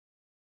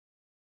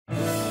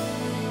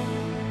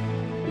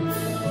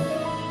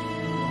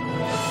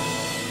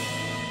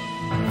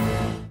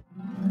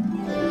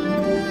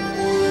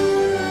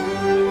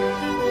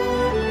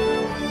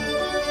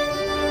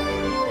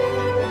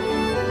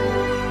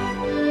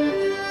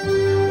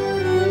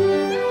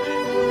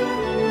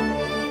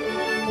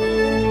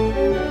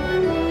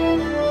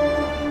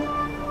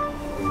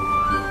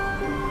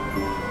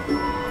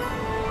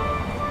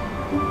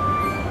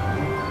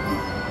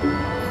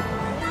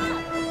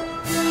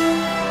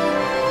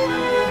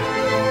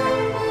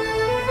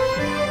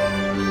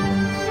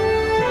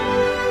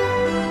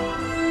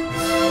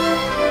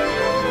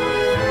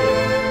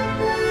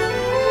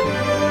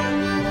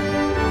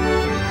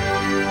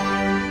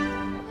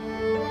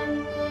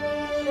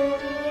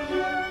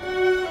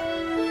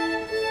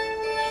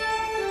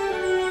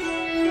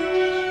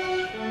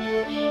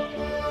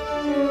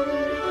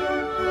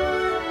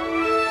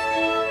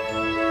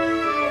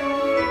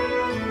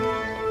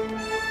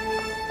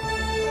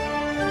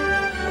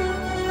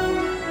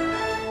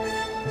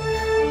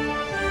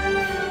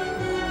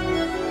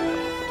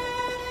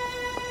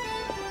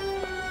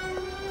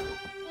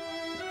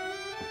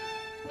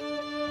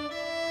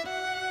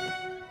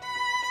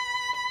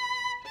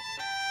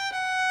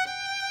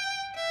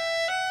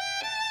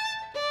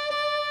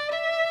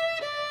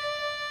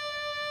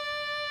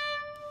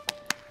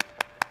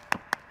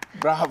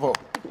Bravo.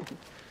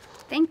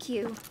 Thank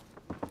you.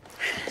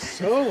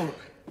 So,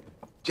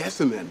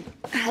 Jessamine.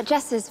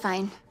 Jess is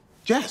fine.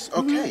 Jess,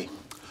 okay.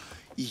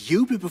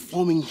 You'll be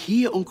performing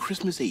here on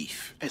Christmas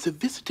Eve as a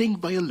visiting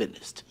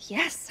violinist.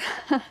 Yes.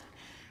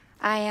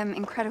 I am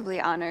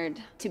incredibly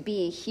honored to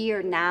be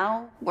here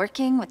now,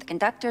 working with the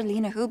conductor,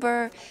 Lena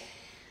Huber.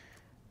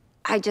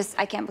 I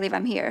can't believe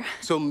I'm here.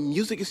 So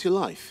music is your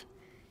life?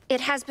 It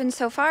has been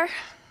so far.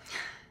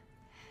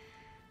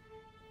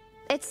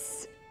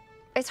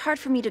 It's hard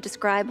for me to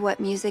describe what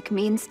music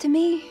means to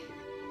me.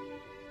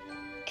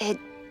 It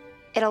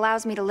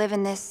allows me to live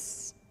in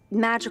this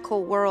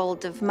magical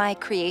world of my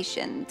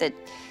creation that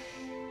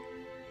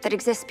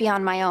exists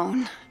beyond my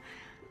own.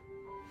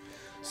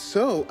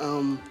 So,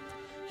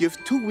 you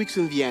have 2 weeks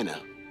in Vienna.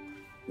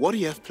 What do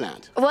you have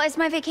planned? Well, it's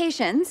my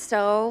vacation,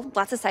 so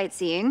lots of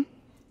sightseeing,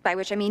 by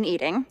which I mean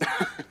eating.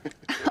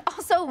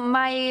 Also,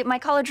 my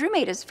college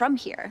roommate is from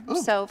here.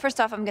 Oh. So first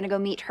off, I'm gonna go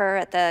meet her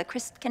at the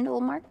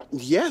Christkindl market.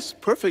 Yes,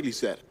 perfectly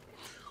said.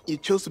 You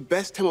chose the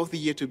best time of the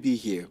year to be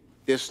here.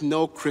 There's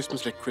no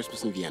Christmas like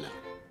Christmas in Vienna.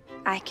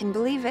 I can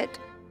believe it.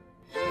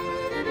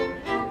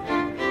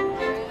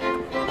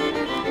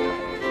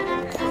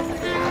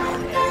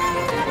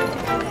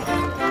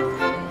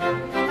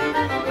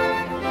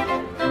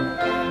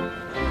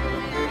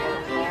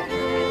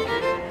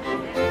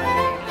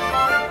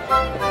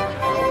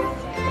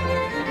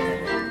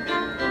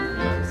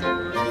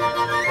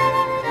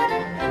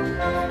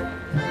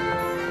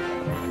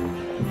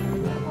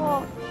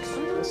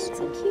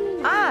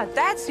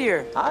 That's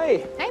here.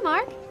 Hi. Hey,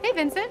 Mark. Hey,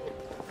 Vincent.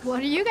 What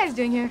are you guys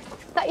doing here?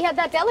 Thought you had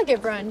that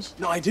delegate brunch.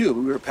 No, I do.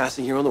 We were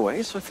passing here on the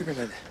way, so I figured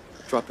I'd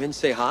drop in,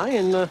 say hi,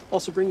 and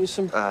also bring you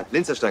some...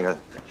 Linzerstange,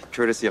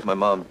 courtesy of my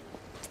mom.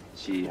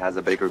 She has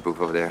a bakery booth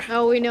over there.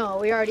 Oh, we know.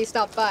 We already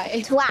stopped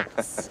by.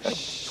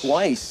 Twice.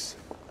 Twice?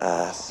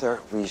 Sir,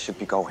 we should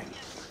be going.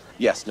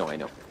 Yes, no, I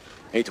know.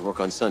 I hate to work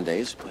on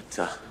Sundays, but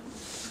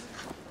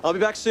I'll be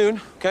back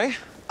soon, okay?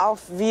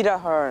 Auf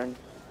Wiederhören.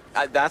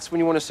 That's when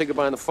you want to say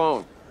goodbye on the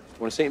phone.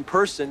 You want to say it in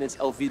person, it's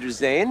Auf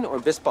Wiedersehen or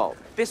bis bald.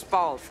 Bis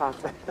bald,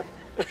 Vater.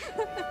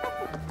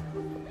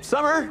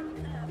 Summer,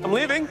 I'm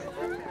leaving.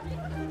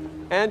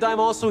 And I'm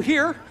also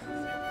here.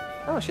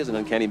 Oh, she has an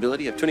uncanny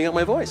ability of tuning out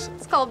my voice.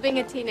 It's called being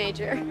a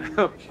teenager.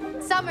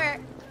 Summer,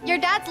 your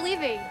dad's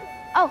leaving.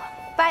 Oh,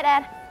 bye,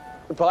 Dad.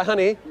 Bye,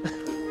 honey.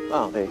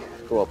 Oh, they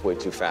grow up way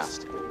too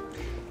fast.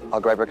 I'll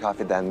grab her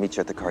coffee, then meet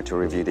you at the car to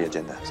review the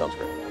agenda. Sounds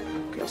great.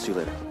 Okay, I'll see you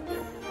later.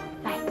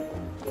 Bye.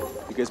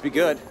 You guys be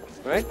good,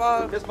 all right?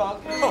 Bye. Bis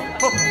bald. Ho, ho,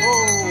 ho.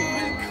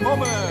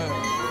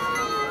 Willkommen.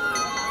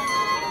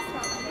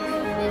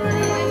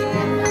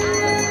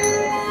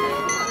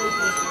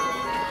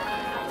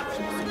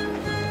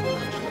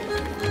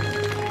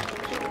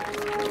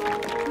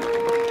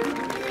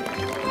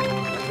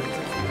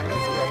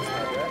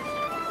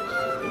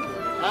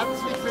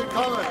 Herzlich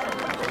willkommen.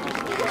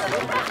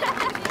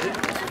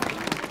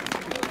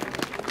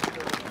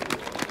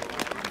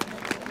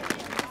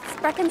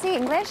 Sprechen Sie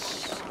English?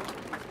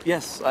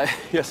 Yes,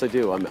 I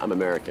do. I'm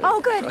American. Oh,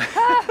 good.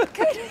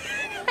 Good.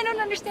 I don't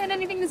understand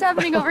anything that's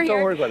happening over here.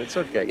 Don't worry about it. It's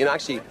okay. You know,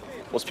 actually,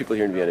 most people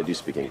here in Vienna do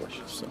speak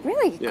English. So.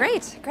 Really? Yeah.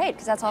 Great,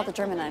 because that's all the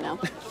German I know.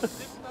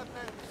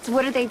 So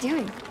what are they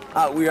doing?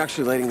 We're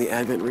actually lighting the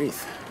Advent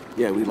wreath.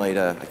 Yeah, we light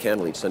a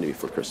candle each Sunday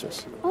before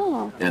Christmas.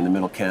 Oh. And the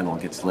middle candle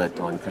gets lit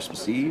on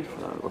Christmas Eve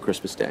or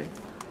Christmas Day.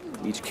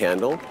 Each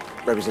candle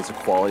represents a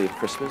quality of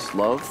Christmas: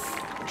 love,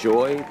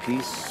 joy,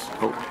 peace,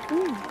 hope.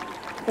 Mm.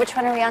 Which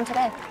one are we on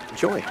today?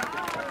 Joy.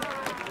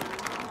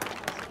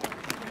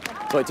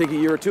 So I take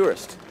it you're a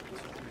tourist.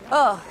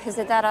 Oh, is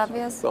it that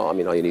obvious? Well, I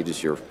mean, all you need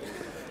is your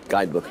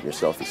guidebook and your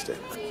selfie stick.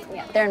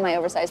 Yeah, they're in my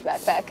oversized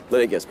backpack.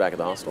 Then it gets back at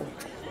the hostel.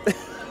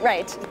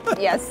 Right,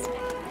 yes.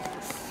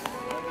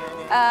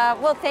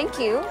 Well, thank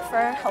you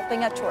for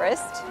helping a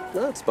tourist.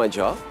 No, it's my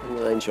job, and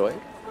I enjoy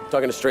it.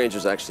 Talking to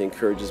strangers actually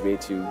encourages me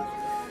to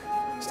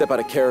step out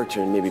of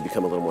character and maybe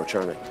become a little more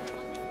charming.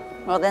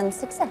 Well, then,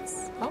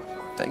 success. Oh,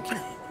 thank you.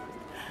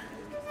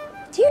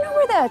 Do you know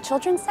where the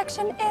children's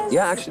section is?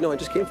 Yeah, actually, no, I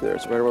just came from there.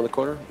 It's right around the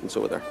corner, and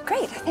so we're there.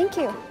 Great, thank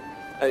you.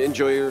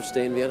 Enjoy your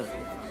stay in Vienna.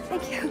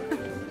 Thank you.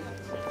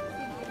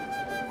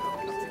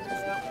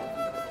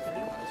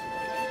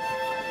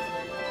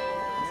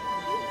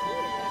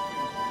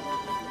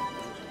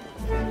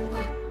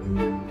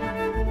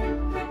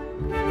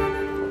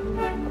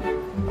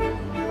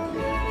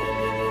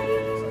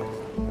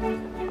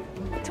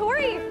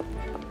 Tori!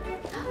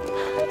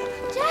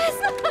 Jess!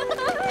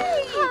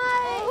 Hi!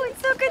 Oh,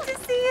 it's so good to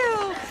see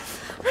you.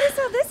 What is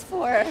all this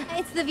for?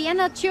 It's the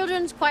Vienna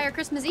Children's Choir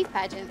Christmas Eve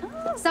pageant.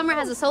 Oh. Summer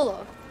has a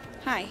solo.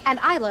 Hi. And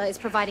Isla is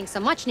providing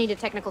some much-needed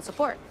technical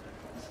support.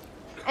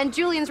 And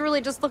Julian's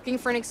really just looking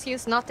for an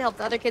excuse not to help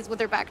the other kids with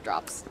their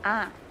backdrops.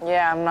 Ah.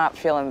 Yeah, I'm not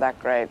feeling that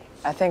great.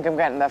 I think I'm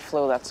getting that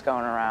flu that's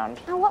going around.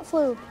 Oh, what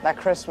flu? That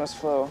Christmas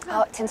flu.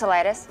 Oh,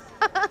 tinnitus.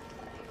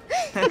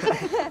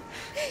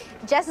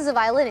 Jess is a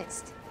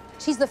violinist.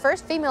 She's the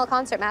first female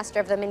concertmaster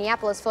of the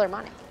Minneapolis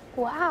Philharmonic.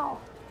 Wow.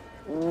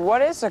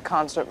 What is a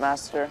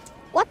concertmaster?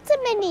 What's a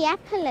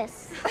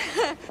Minneapolis?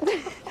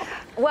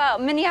 Well,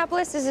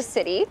 Minneapolis is a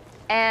city,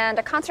 and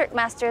a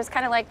concertmaster is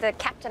kind of like the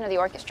captain of the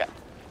orchestra.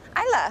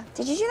 Isla,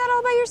 did you do that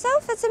all by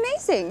yourself? That's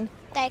amazing.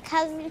 Their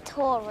cousin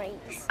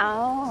Tori's.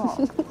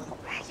 Oh.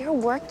 Your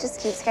work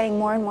just keeps getting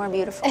more and more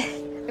beautiful.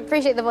 I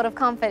appreciate the vote of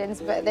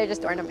confidence, but they're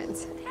just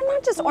ornaments. They're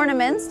not just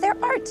ornaments,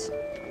 they're art.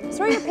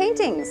 So are your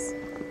paintings.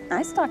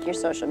 I stalk your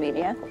social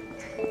media.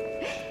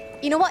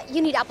 You know what?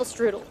 You need apple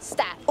strudel.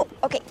 Stat. Oh,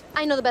 okay.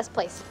 I know the best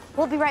place.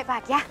 We'll be right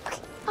back, yeah? Okay.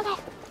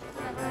 Okay.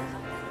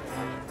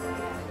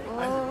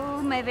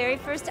 Oh, my very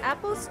first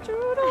apple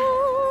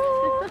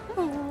strudel.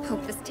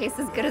 Hope this tastes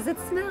as good as it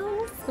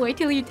smells. Wait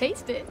till you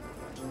taste it.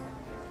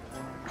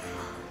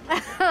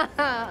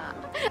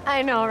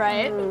 I know,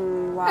 right?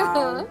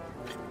 Wow.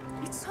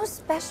 It's so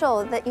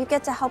special that you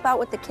get to help out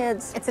with the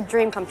kids. It's a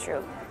dream come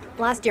true.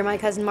 Last year, my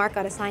cousin Mark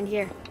got assigned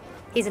here.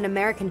 He's an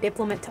American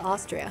diplomat to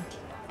Austria.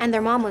 And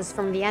their mom was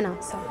from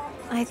Vienna, so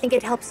I think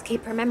it helps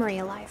keep her memory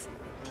alive,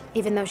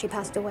 even though she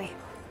passed away.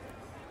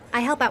 I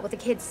help out with the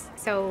kids,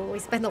 so we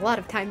spend a lot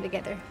of time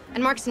together.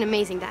 And Mark's an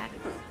amazing dad.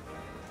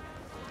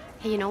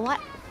 Hey, you know what?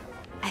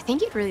 I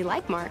think you'd really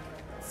like Mark.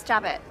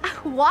 Stop it.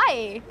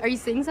 Why? Are you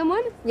seeing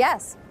someone?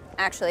 Yes,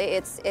 actually,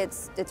 it's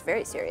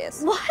very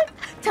serious. What?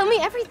 Tell me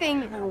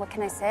everything. Oh, what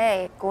can I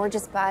say?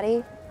 Gorgeous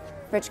body,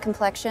 rich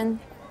complexion.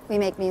 We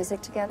make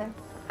music together.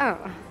 Oh,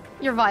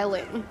 your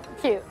violin.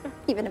 Cute.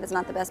 Even if it's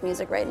not the best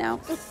music right now.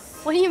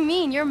 What do you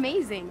mean? You're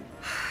amazing.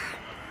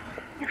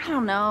 I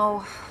don't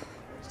know.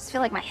 I just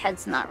feel like my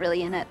head's not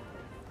really in it.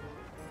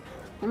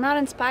 I'm not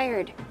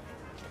inspired.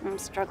 I'm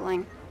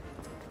struggling.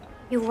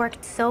 You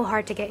worked so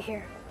hard to get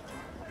here.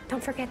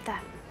 Don't forget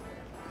that.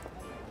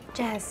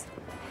 Jazz,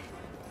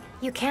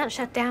 you can't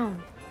shut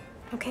down,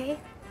 okay?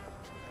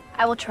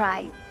 I will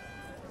try.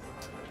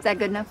 Is that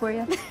good enough for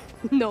you?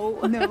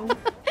 No. No.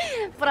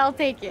 But I'll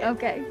take it.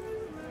 Okay.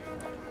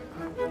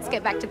 Let's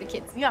get back to the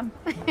kids. Yeah.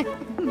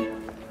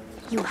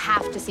 You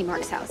have to see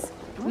Mark's house.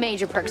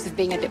 Major perks of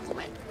being a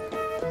diplomat.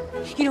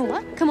 You know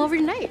what? Come over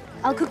tonight.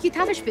 I'll cook you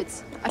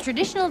Tafelspitz, a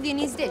traditional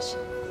Viennese dish.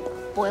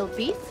 Boiled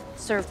beef,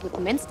 served with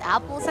minced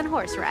apples and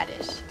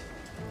horseradish.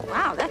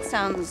 Wow, that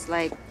sounds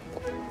like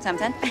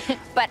something.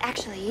 But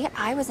actually,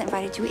 I was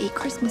invited to a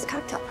Christmas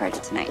cocktail party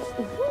tonight.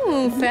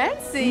 Ooh,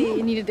 fancy.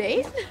 You need a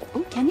date?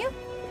 Oh, can you?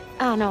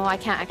 Oh, no, I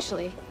can't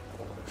actually.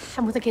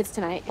 I'm with the kids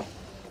tonight.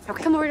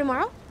 Okay. Come over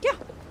tomorrow? Yeah.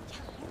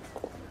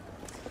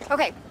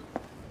 Okay.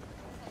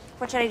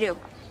 What should I do?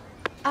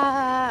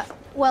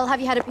 Well, have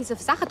you had a piece of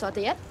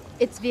Sachertorte yet?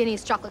 It's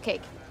Viennese chocolate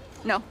cake.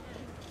 No.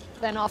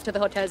 Then off to the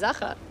Hotel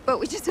Sacher. But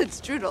we just had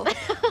strudel.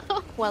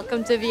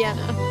 Welcome to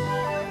Vienna.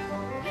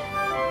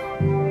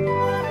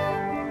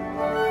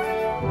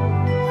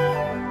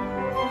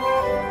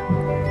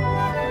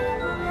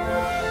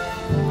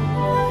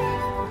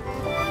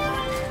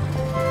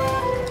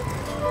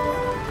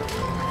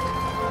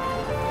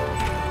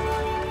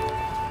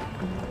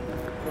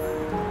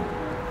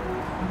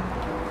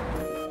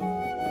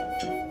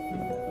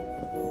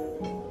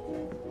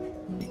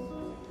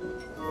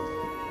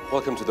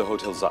 Welcome to the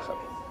Hotel Sacher.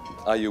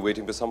 Are you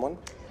waiting for someone?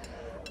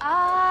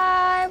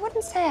 I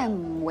wouldn't say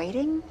I'm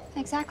waiting,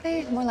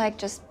 exactly. More like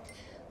just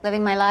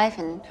living my life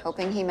and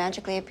hoping he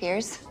magically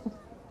appears.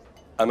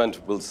 I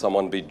meant, will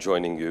someone be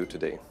joining you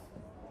today?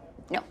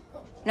 No.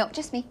 No,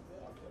 just me.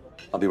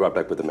 I'll be right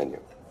back with the menu.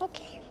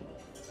 Okay.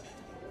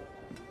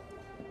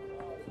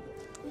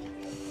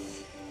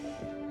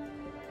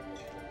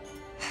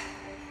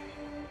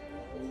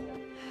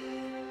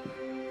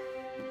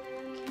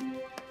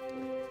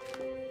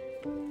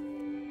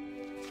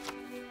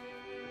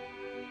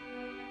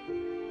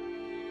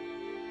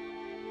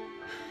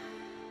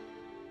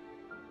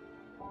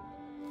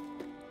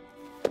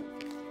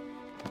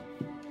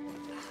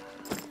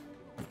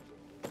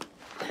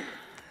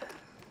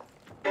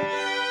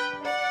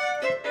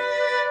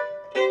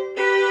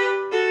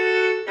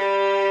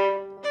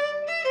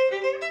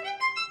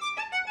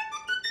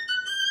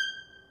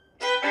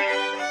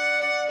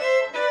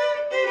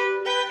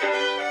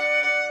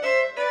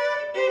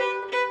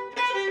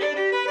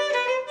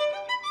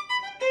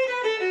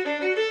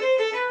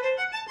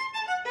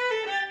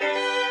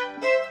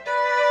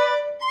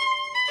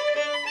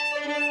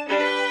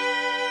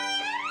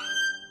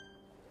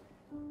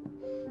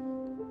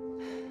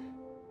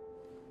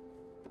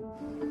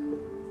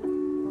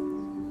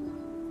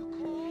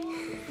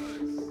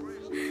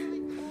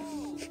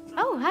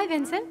 Oh, hi,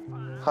 Vincent.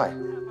 Hi.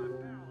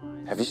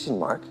 Have you seen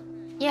Mark?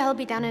 Yeah, he'll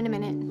be down in a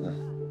minute.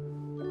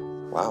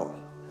 Wow,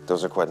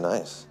 those are quite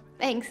nice.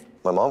 Thanks.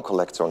 My mom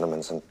collects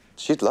ornaments and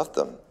she'd love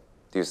them.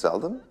 Do you sell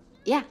them?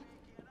 Yeah,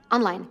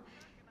 online.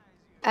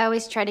 I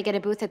always try to get a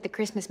booth at the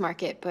Christmas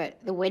market, but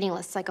the waiting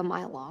list's like a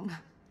mile long.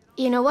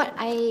 You know what?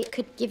 I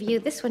could give you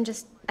this one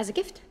just as a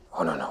gift.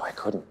 Oh, no, I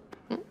couldn't.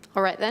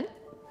 All right, then.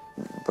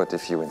 But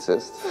if you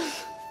insist.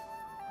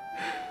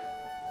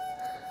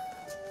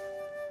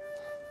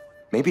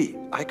 Maybe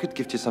I could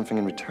gift you something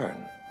in return.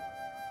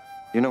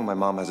 You know, my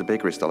mom has a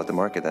bakery stall at the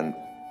market, and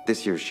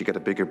this year she got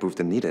a bigger booth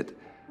than needed.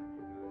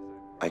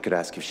 I could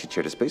ask if she'd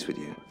share the space with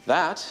you.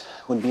 That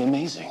would be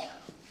amazing.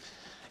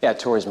 Yeah,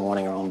 Tori's been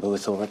wanting her own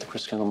booth over at the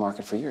Chris Kendall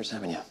Market for years,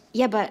 haven't you?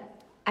 Yeah, but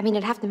I mean,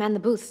 I'd have to man the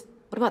booth.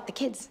 What about the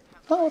kids?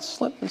 Well,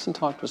 let's let Vincent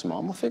talk to his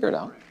mom. We'll figure it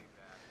out.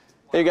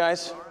 Hey,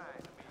 guys.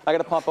 I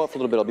gotta pop out for a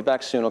little bit. I'll be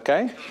back soon,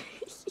 okay?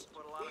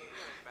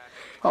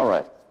 All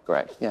right,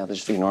 great. Yeah, they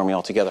just ignore me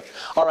altogether.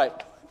 All right,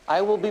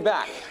 I will be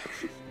back.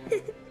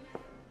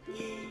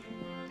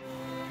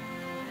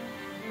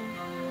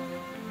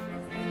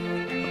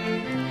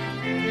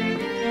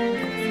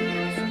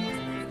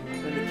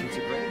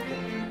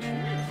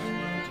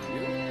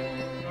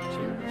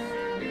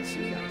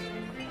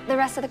 The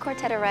rest of the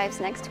quartet arrives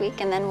next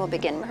week, and then we'll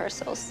begin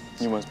rehearsals.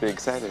 You must be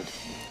excited.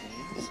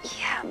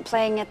 Yeah,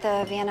 playing at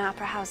the Vienna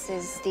Opera House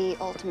is the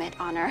ultimate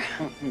honor.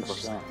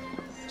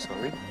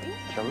 Sorry?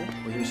 Shall we?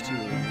 We're used to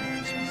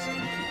Christmas.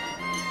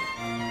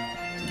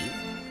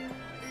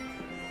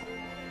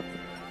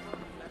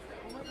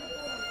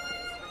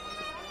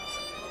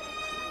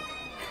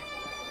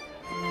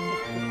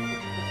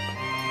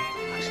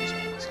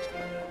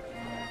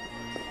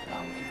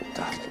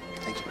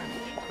 Thank you very much.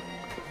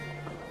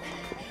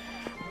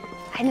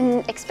 I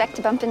didn't expect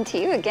to bump into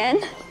you again.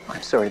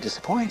 I'm sorry to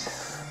disappoint.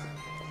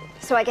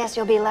 So I guess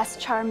you'll be less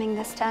charming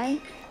this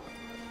time?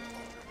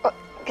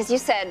 Because you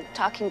said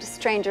talking to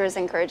strangers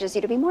encourages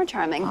you to be more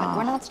charming, but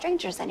we're not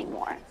strangers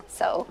anymore,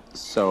 so...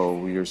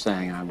 So you're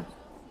saying I'm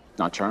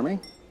not charming?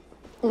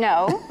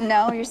 No,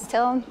 you're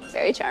still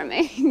very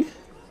charming.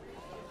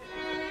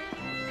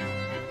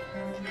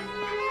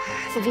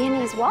 The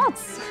Viennese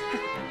waltz.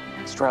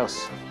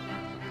 Strauss.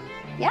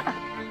 Yeah.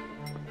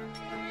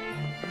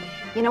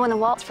 You know, when the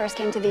waltz first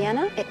came to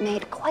Vienna, it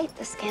made quite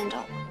the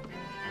scandal.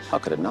 How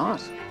could it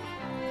not?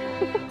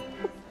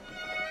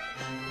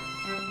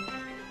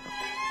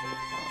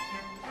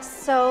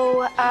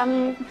 So,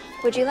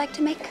 would you like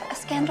to make a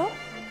scandal?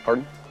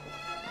 Pardon?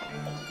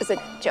 It's a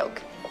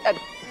joke. A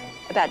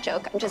bad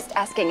joke. I'm just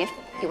asking if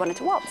you wanted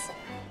to waltz.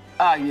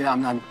 Yeah,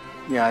 I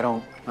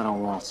don't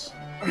waltz.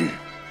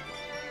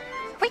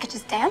 We could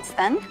just dance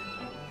then.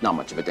 Not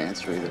much of a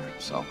dancer either,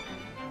 so.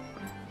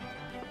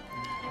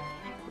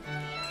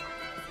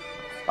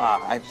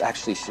 I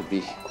actually should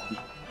be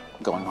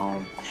going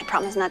home. I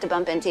promise not to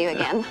bump into you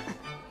again.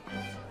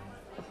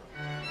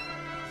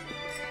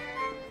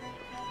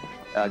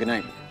 Good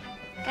night.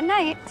 Good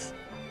night.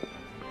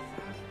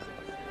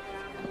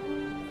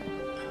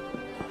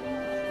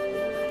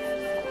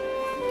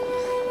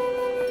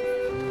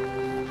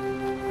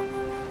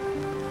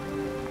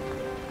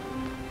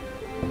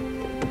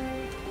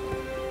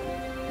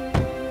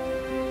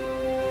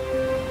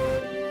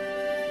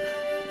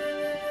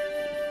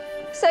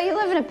 So you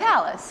live in a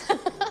palace?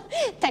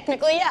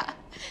 Technically, yeah.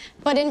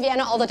 But in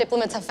Vienna, all the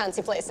diplomats have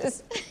fancy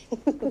places.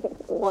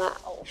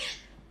 Wow.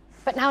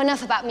 But now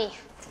enough about me.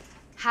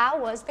 How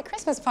was the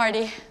Christmas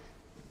party?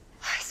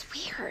 It's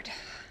weird.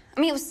 I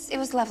mean, it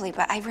was lovely,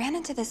 but I ran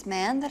into this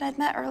man that I'd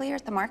met earlier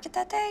at the market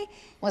that day.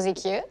 Was he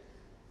cute?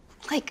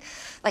 Like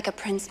a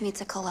prince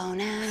meets a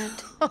cologne ad.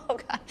 Oh,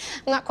 God.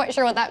 I'm not quite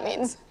sure what that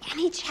means. And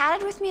he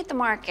chatted with me at the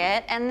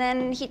market, and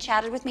then he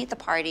chatted with me at the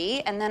party,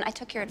 and then I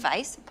took your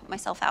advice and put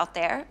myself out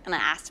there, and I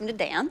asked him to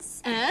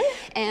dance. And?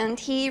 And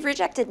he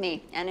rejected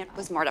me, and it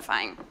was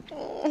mortifying.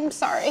 I'm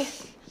sorry.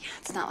 Yeah,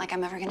 it's not like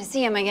I'm ever gonna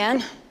see him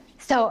again.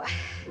 So,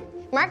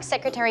 Mark's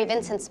secretary,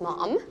 Vincent's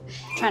mom,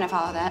 Trying to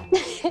follow that.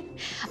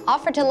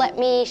 offered to let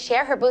me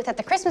share her booth at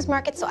the Christmas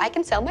market so I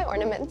can sell my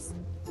ornaments.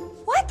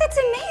 What? That's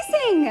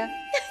amazing!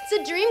 It's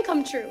a dream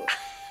come true.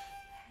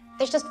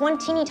 There's just one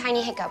teeny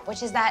tiny hiccup,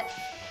 which is that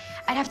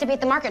I'd have to be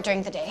at the market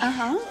during the day.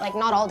 Like,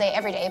 not all day,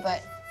 every day,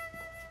 but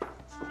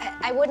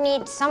I would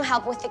need some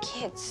help with the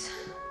kids.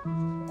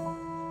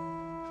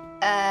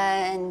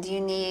 And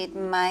you need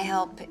my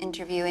help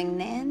interviewing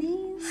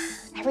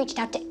nannies? I reached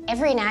out to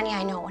every nanny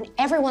I know, and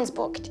everyone's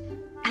booked.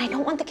 And I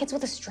don't want the kids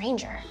with a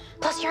stranger.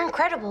 Plus, you're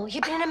incredible.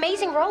 You'd be an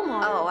amazing role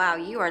model. Oh, wow,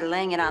 you are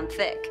laying it on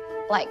thick.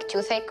 Like,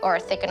 too thick or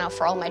thick enough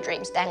for all my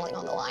dreams dangling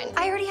on the line?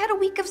 I already had a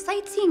week of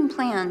sightseeing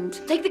planned.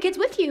 Take the kids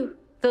with you.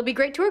 They'll be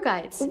great tour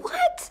guides.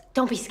 What?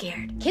 Don't be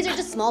scared. Kids are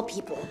just small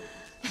people.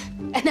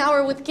 An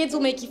hour with kids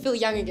will make you feel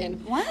young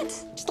again. What?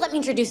 Just let me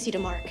introduce you to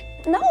Mark.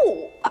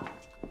 No!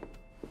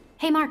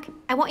 Hey, Mark,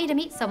 I want you to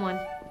meet someone.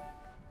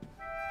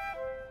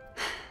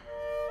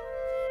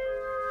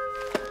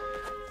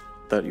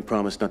 Thought you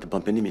promised not to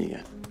bump into me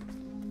again.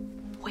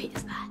 Wait,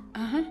 is that?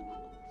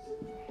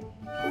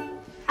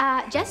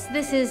 Jess,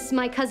 this is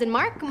my cousin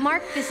Mark.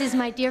 Mark, this is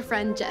my dear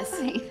friend Jess.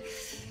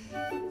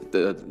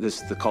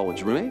 The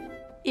college roommate?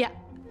 Yeah.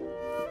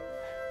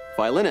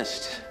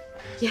 Violinist.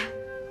 Yeah.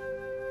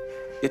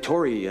 Yeah,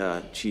 Tori,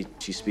 she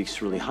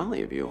speaks really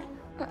highly of you.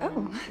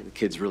 Oh. The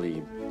kids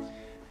really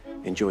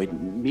enjoyed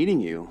meeting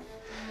you.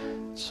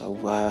 So,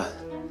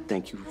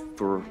 thank you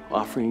for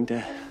offering to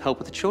help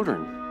with the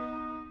children.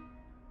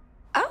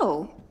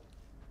 Oh.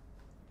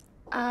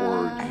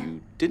 Or you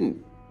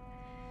didn't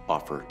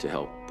offer to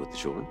help with the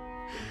children?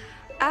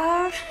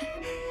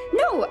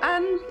 No, I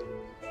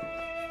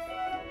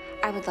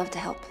would love to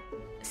help.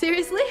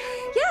 Seriously?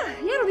 Yeah,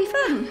 it'll be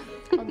fun.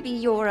 I'll be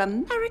your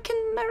American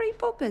Mary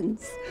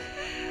Poppins.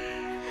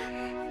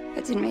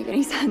 That didn't make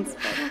any sense,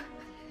 but...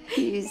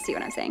 You see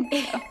what I'm saying?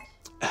 So.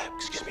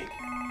 Excuse me.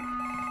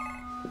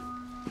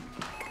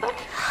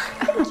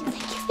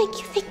 Thank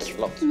you.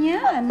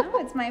 Yeah, no,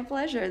 it's my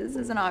pleasure. This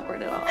isn't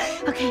awkward at all.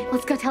 Okay,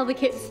 let's go tell the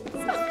kids. So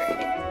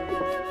great.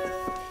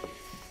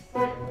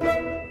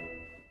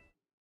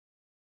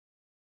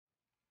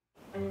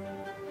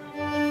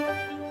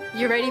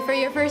 You ready for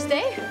your first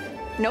day?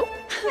 Nope.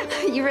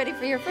 You ready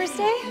for your first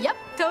day? Yep,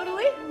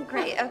 totally.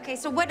 Great. Okay,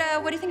 so what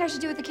do you think I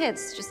should do with the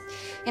kids? Just,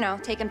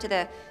 take them to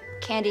the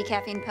candy,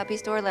 caffeine, puppy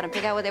store, let them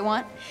pick out what they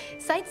want?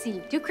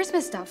 Sightsee, do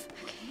Christmas stuff.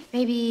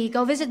 Maybe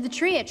go visit the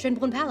tree at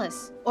Schönbrunn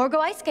Palace. Or go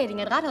ice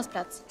skating at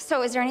Rathausplatz.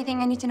 So is there anything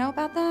I need to know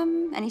about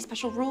them? Any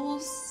special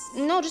rules?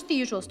 No, just the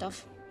usual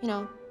stuff.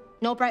 No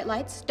bright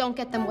lights, don't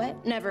get them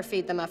wet, never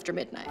feed them after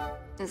midnight.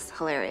 This is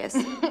hilarious.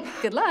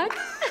 Good luck.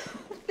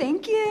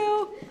 Thank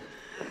you.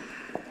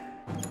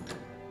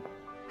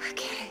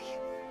 Okay.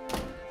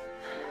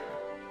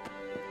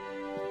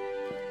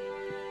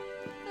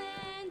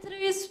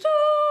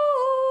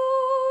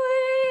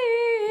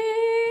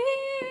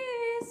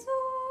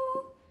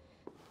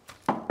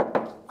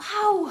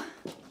 Wow,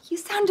 you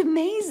sound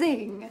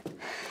amazing. No,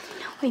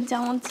 I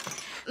don't.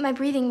 My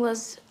breathing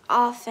was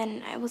off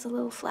and I was a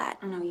little flat.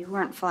 Oh, no, you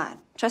weren't flat.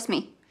 Trust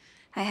me,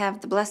 I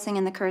have the blessing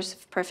and the curse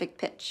of perfect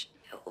pitch.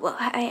 Well,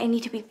 I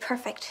need to be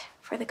perfect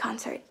for the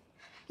concert.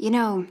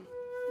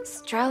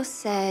 Strauss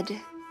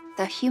said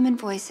the human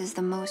voice is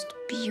the most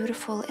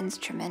beautiful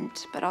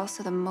instrument, but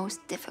also the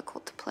most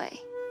difficult to play.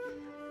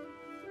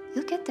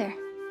 You'll get there.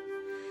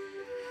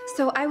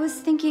 So I was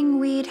thinking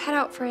we'd head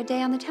out for a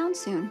day on the town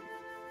soon.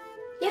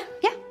 Yeah.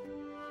 Yeah.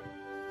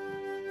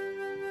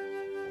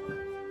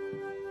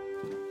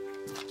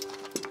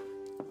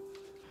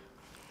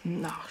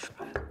 No,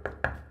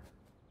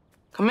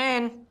 come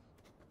in.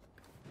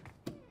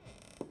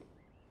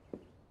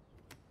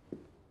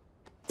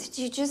 Did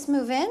you just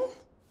move in?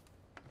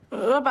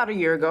 About a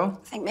year ago.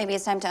 Think maybe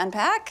it's time to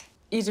unpack?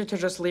 Easier to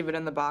just leave it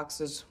in the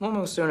boxes. We'll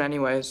move soon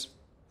anyways.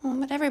 Well,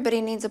 but everybody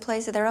needs a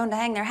place of their own to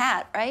hang their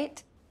hat,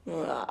 right?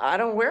 I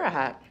don't wear a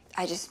hat.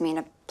 I just mean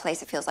a place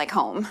that feels like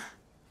home.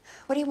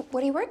 What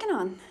are you working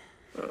on?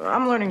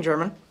 I'm learning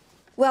German.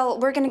 Well,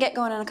 we're gonna get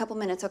going in a couple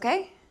minutes,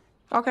 okay?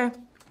 Okay.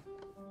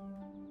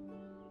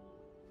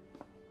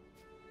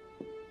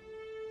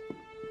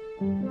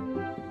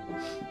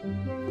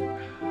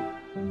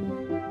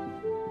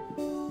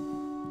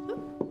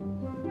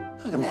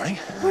 Good morning.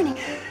 Morning.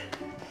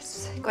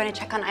 Just going to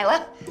check on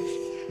Isla.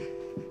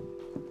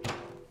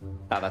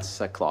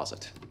 That's a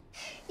closet.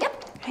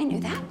 Yep, I knew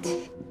that.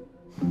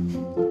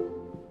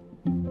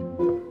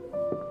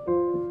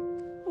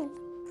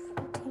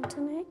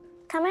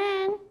 Come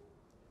in.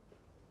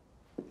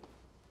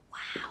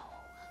 Wow.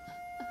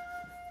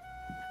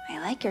 I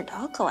like your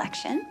doll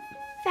collection.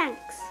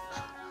 Thanks.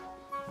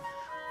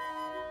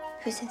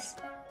 Who's this?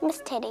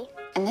 Miss Teddy.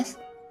 And this?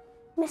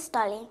 Miss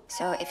Dolly.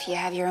 So if you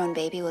have your own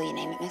baby, will you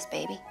name it Miss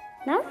Baby?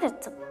 Now that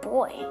it's a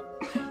boy.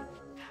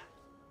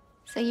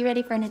 So you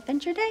ready for an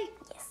adventure day?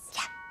 Yes.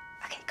 Yeah.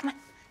 Okay, come on.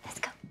 Let's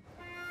go.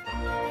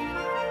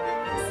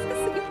 This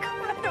is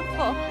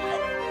incredible. Oh,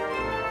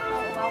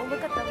 wow,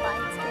 look at the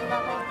lights. I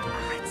love it.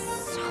 Oh, it's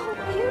so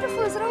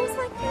beautiful. Is it always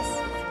like this?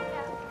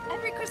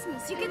 Every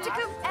Christmas. You get to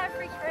come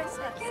every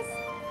Christmas. Yes.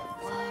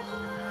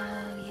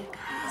 Whoa, you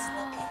guys,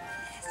 look at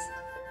this.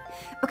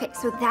 Okay,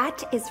 so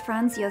that is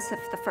Franz Josef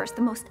I,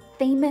 the most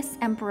famous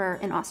emperor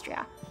in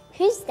Austria.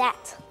 Who's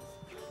that?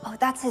 Oh,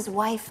 that's his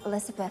wife,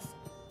 Elizabeth.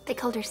 They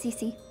called her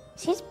Cece.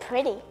 She's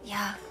pretty.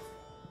 Yeah.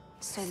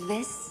 So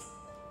this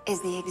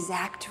is the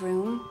exact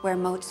room where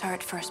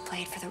Mozart first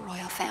played for the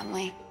royal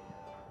family.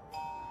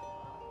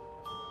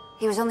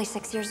 He was only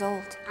 6 years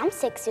old. I'm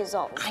 6 years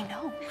old. I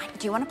know.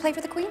 Do you want to play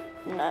for the Queen?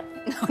 No.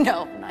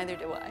 No, neither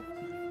do I.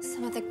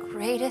 Some of the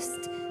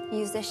greatest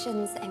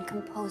musicians and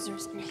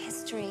composers in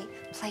history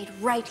played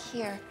right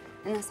here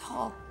in this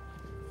hall.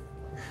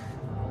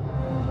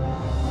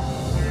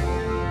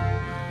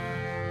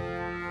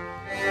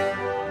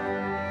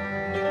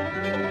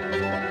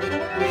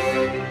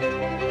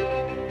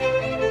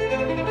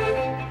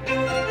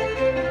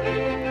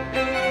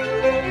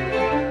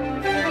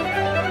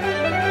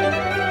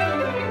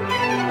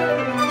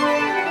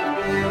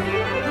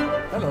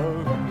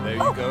 Hello. There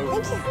you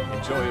go. Thank you.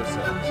 Enjoy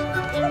yourselves.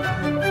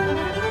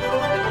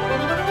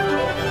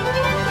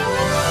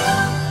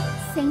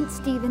 St.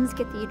 Stephen's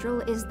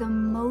Cathedral is the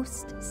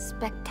most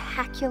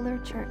spectacular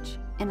church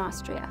in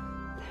Austria.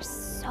 There's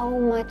so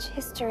much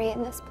history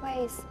in this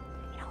place.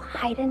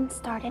 Haydn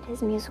started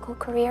his musical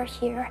career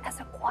here as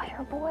a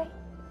choir boy.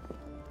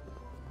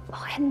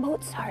 Oh, and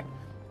Mozart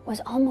was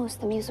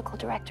almost the musical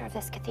director of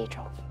this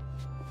cathedral.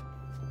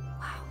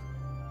 Wow.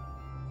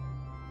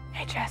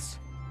 Hey, Jess.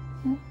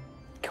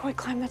 Can we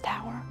climb the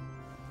tower?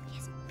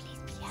 Yes, please.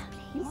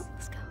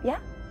 Let's go. Yeah?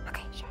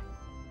 Okay, sure.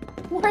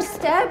 More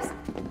steps?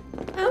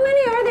 How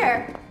many are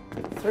there?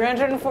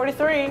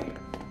 343.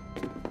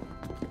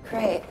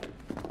 Great.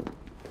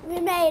 We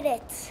made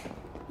it.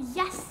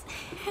 Yes.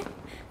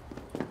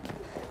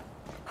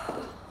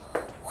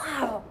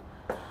 Wow.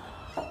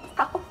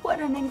 Oh, what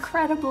an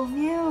incredible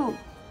view.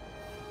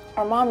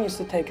 Our mom used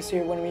to take us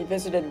here when we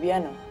visited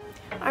Vienna.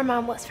 Our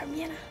mom was from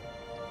Vienna.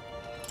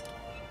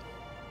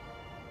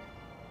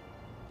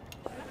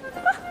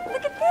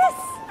 Look at this!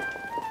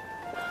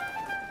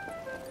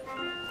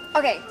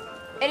 Okay,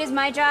 it is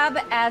my job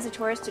as a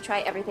tourist to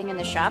try everything in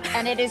the shop,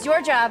 and it is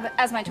your job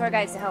as my tour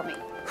guides to help me.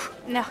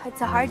 No,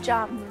 it's a hard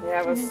job.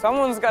 Yeah, but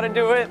someone's got to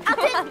do it.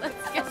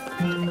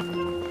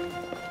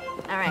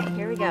 All right,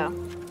 here we go.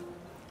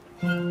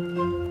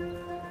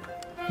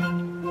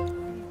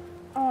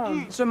 Oh,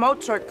 it's a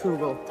Mozart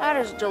kugel. That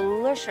is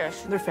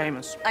delicious. They're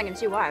famous. I can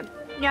see why.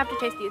 You have to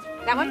taste these.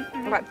 That one?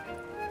 Okay.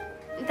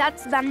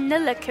 That's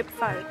vanilla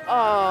kipfel.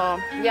 Oh,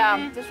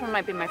 yeah, this one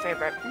might be my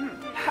favorite.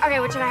 Okay,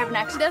 what should I have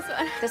next? This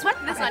one. This one?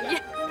 This Okay. one,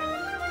 yeah.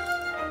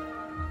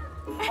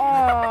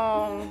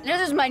 Oh,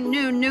 this is my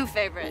new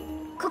favorite.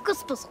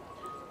 Kokospuzzle.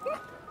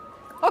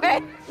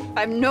 Okay, I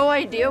have no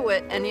idea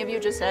what any of you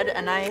just said,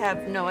 and I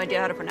have no idea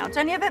how to pronounce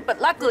any of it, but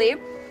luckily,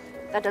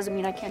 that doesn't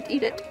mean I can't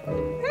eat it.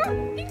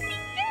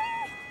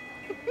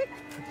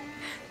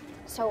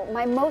 So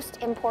my most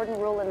important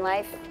rule in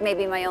life,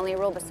 maybe my only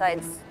rule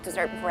besides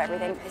dessert before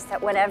everything, is that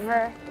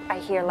whenever I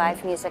hear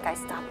live music, I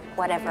stop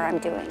whatever I'm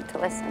doing to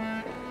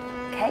listen,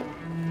 okay?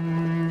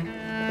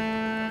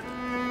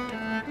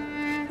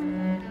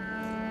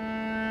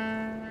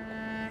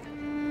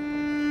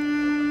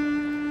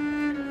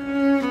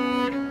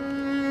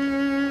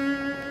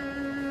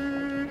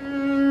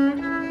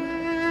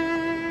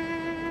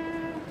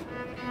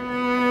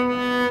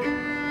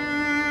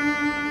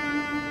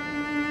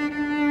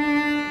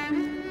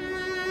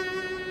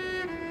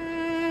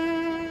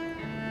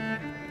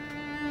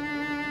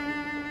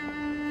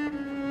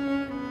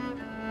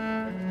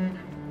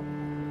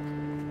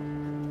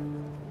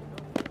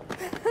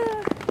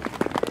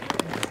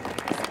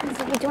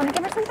 Do you want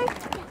to give her something?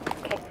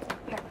 Okay,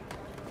 here.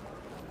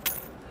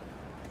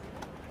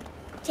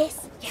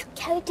 Jess,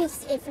 can we do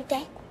this every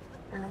day?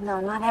 No,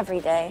 not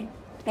every day.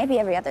 Maybe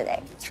every other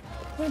day.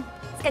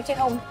 Let's get you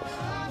home.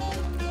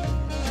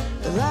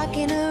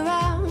 Rocking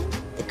around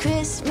the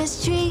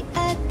Christmas tree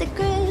at the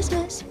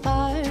Christmas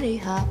party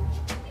hop.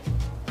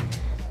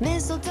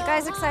 Mistletoe.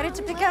 Guys excited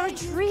to pick out a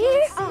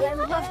tree? Oh, I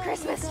love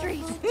Christmas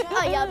trees.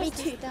 Oh, yeah, me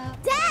too.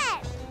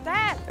 Dad!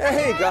 Dad!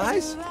 Hey,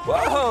 guys.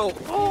 Whoa.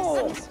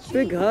 Oh,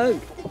 big hug.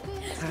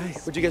 Hi.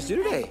 What'd you guys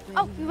do today?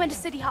 Oh, we went to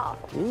City Hall.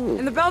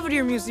 In the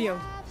Belvedere Museum.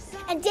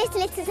 And Jess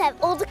lets us have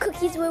all the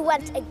cookies we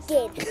want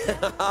again.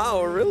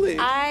 Oh, really?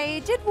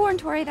 I did warn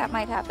Tori that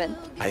might happen.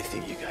 I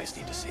think you guys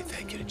need to say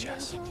thank you to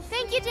Jess.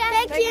 Thank you,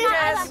 Jess. Thank you,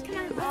 Jess.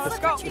 Let's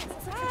go.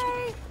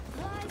 Bye.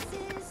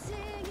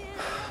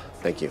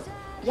 Thank you.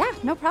 Yeah,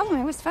 no problem.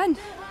 It was fun.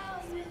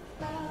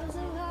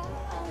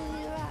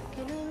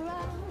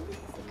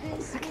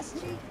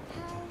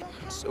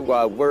 So,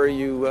 where are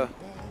you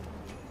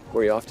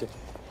off to?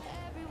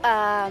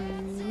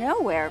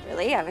 Nowhere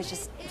really. I was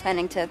just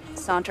planning to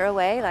saunter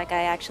away like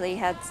I actually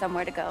had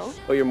somewhere to go.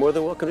 Oh, you're more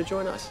than welcome to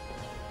join us.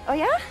 Oh,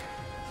 yeah?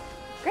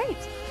 Great.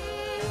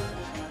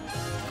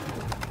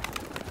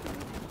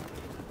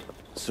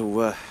 So,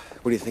 what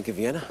do you think of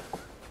Vienna?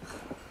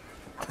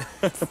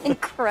 It's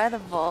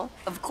incredible.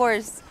 Of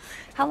course.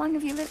 How long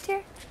have you lived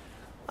here?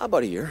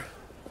 About a year.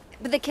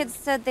 But the kids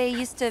said they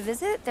used to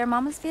visit. Their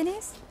mom was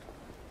Viennese?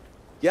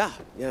 Yeah,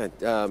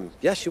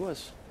 she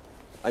was.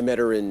 I met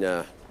her in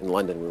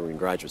London when we were in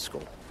graduate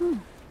school.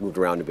 Moved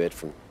around a bit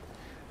from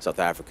South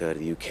Africa to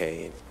the UK,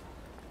 and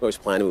I always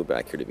planned to move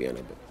back here to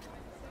Vienna. But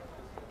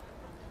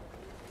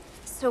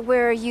So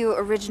where are you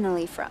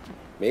originally from?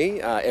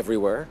 me,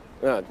 everywhere,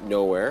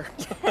 nowhere.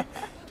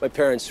 My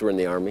parents were in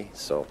the army,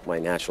 so my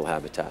natural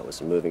habitat was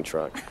a moving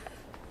truck.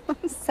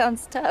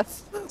 Sounds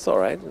tough. It's all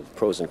right.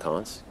 Pros and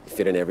cons. You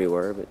fit in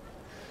everywhere, but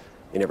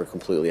you're never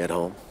completely at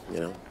home, you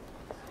know?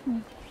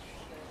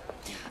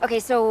 Okay,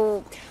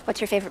 so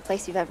what's your favorite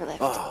place you've ever lived?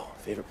 Oh,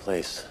 favorite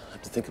place. I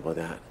have to think about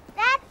that.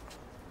 Dad,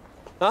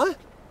 Huh?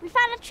 we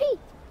found a tree.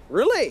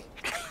 Really?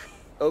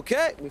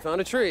 Okay, we found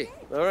a tree.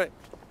 All right.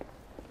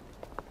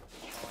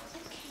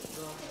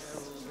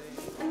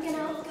 I'm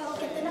gonna go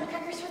get the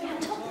nutcrackers for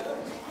Mantle.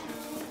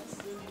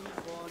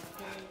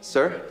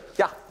 Sir?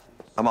 Yeah.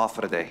 I'm off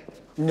for the day.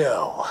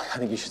 No, I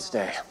think you should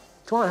stay.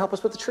 Come on, help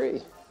us with the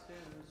tree.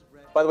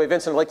 By the way,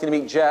 Vincent, I'd like you to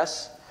meet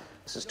Jess.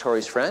 This is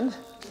Tori's friend.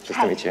 Nice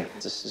to meet you.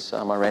 This is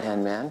my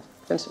right-hand man,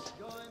 Vincent.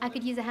 I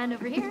could use a hand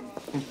over here.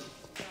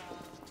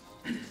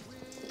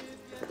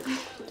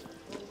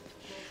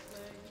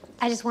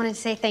 I just wanted to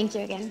say thank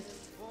you again.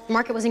 The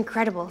market was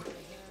incredible.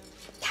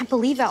 Can't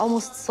believe I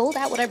almost sold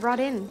out what I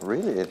brought in.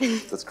 Really?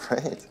 That's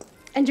great.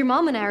 And your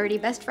mom and I are already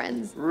best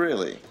friends.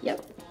 Really?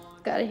 Yep.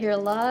 Got to hear a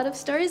lot of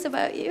stories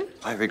about you.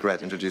 I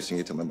regret introducing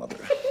you to my mother.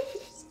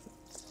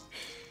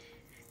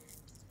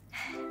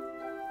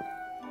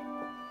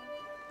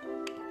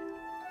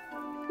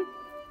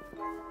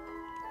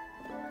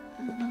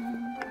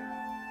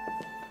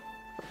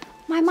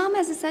 My mom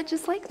has a set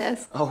just like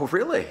this. Oh,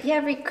 really? Yeah,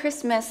 every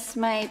Christmas,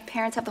 my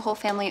parents have the whole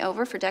family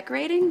over for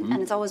decorating,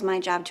 and it's always my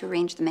job to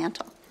arrange the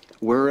mantle.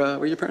 Where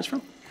are your parents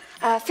from?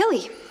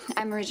 Philly.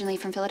 I'm originally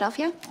from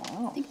Philadelphia.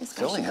 Oh, I think this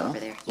Philly, goes huh? over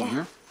there.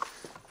 Yeah.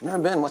 Never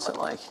been. What's it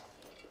like?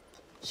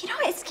 You know,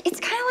 it's kind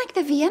of like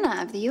the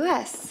Vienna of the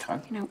U.S.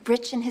 Okay. You know,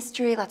 rich in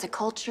history, lots of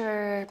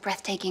culture,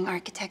 breathtaking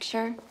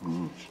architecture,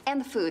 and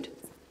the food.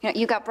 You know,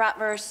 you got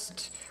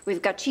bratwurst,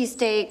 we've got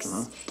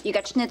cheesesteaks, you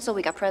got schnitzel,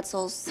 we got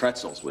pretzels.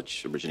 Pretzels,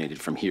 which originated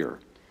from here.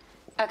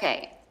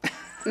 Okay,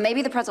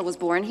 maybe the pretzel was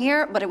born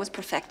here, but it was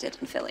perfected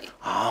in Philly.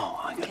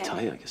 Oh, I gotta tell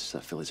you, I guess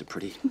Philly's a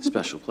pretty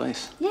special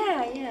place.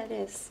 Yeah, it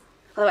is.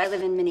 Although I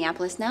live in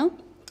Minneapolis now.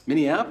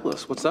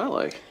 Minneapolis, what's that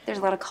like? There's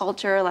a lot of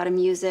culture, a lot of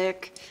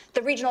music.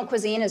 The regional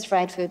cuisine is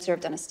fried food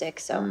served on a stick,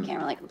 so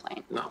can't really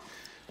complain. No,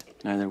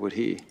 neither would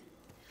he.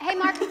 Hey,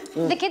 Mark,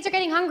 the kids are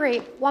getting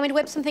hungry. Want me to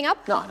whip something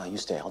up? No, you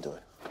stay, I'll do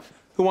it.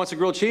 Who wants a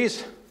grilled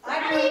cheese?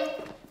 Stop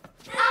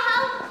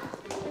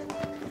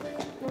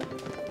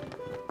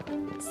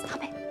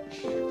it.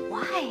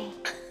 Why?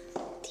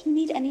 Do you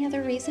need any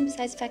other reason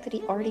besides the fact that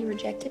he already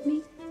rejected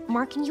me?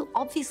 Mark and you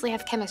obviously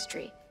have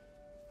chemistry.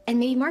 And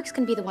maybe Mark's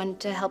gonna be the one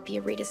to help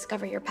you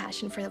rediscover your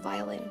passion for the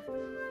violin.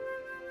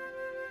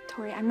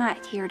 Tori, I'm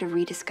not here to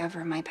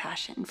rediscover my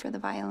passion for the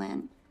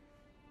violin.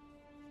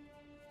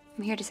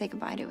 I'm here to say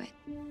goodbye to it.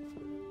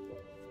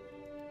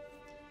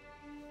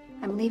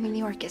 I'm leaving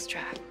the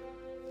orchestra.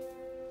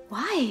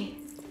 Why?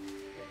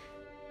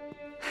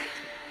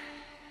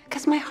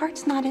 Because my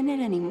heart's not in it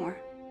anymore.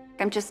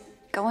 I'm just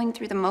going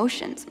through the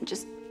motions. I'm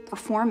just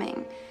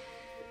performing.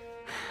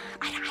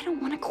 I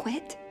don't want to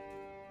quit.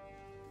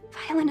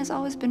 Violin has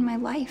always been my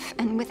life,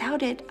 and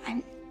without it,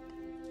 I'm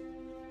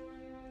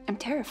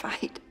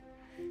terrified.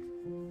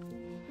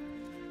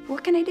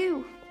 What can I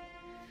do?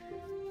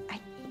 I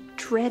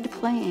dread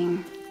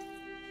playing.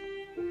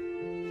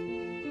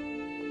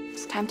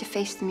 It's time to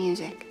face the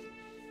music.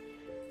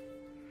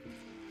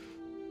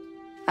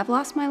 I've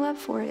lost my love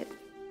for it.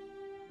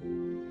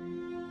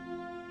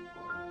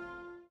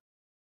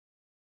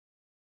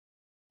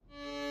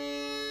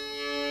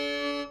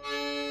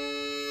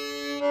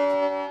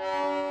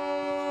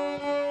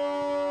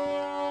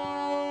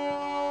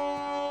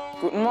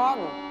 Guten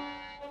Morgen.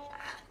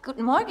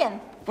 Guten Morgen.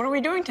 What are we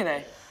doing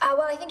today?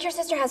 Well, I think your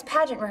sister has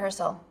pageant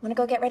rehearsal. Want to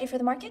go get ready for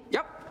the market?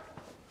 Yep.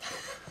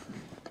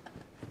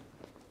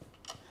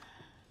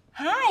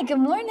 Hi, good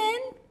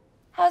morning.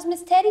 How's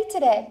Miss Teddy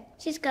today?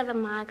 She's got a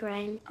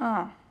migraine.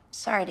 Oh,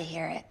 sorry to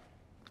hear it.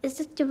 Is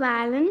this the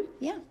violin?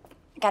 Yeah,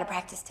 I gotta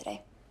practice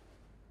today.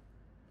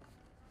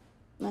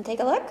 Want to take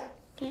a look?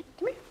 Yeah.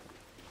 Come here.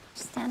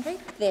 Stand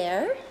right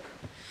there.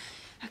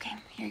 Okay,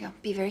 here you go.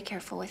 Be very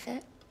careful with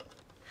it.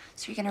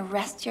 So you're gonna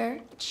rest your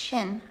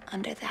chin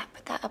under that.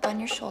 Put that up on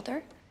your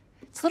shoulder.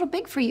 It's a little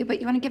big for you, but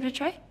you wanna give it a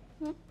try?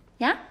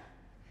 Yeah?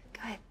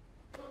 Go ahead.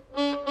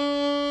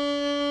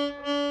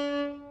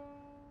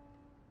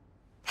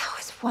 That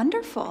was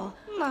wonderful.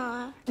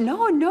 Ma.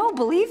 No,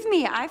 believe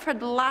me. I've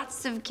heard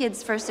lots of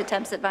kids' first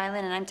attempts at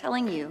violin, and I'm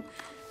telling you,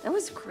 that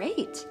was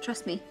great.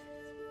 Trust me.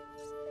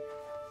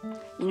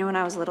 You know, when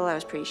I was little, I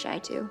was pretty shy,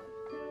 too.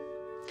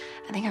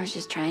 I think I was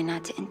just trying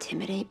not to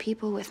intimidate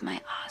people with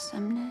my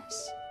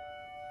awesomeness.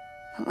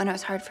 But when it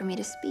was hard for me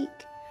to speak,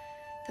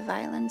 the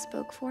violin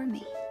spoke for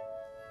me.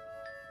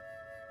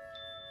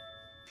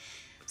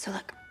 So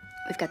look,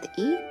 we've got the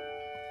E,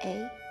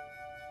 A,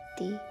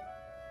 D,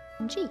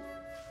 and G.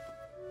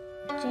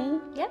 G?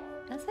 Yep,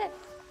 that's it.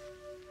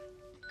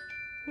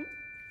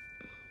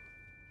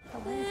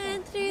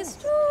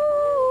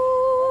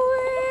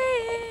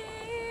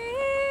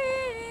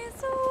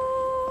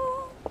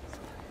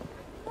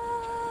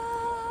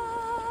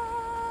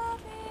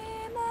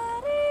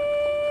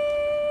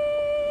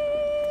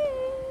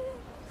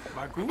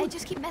 I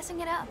just keep messing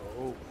it up.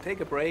 Oh, take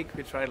a break.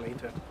 We try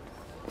later.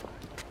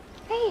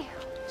 Hey,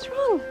 what's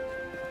wrong?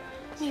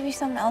 Maybe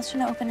something else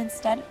should open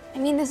instead. I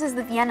mean, this is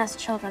the Vienna's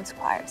children's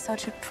choir, so it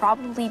should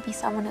probably be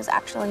someone who's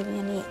actually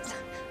Viennese.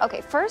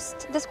 Okay,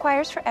 first, this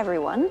choir's for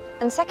everyone.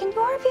 And second, you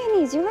are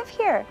Viennese. You live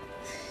here.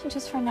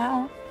 Just for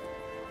now.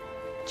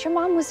 But your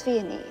mom was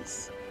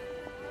Viennese.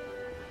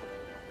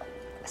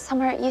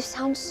 Summer, you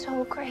sound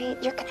so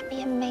great. You're gonna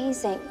be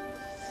amazing.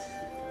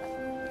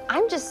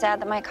 I'm just sad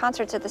that my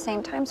concert's at the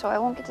same time, so I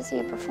won't get to see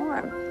you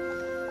perform.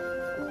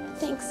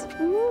 Thanks.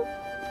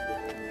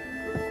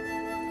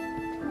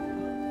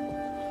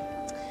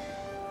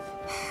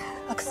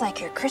 Looks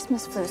like your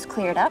Christmas flu's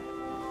cleared up.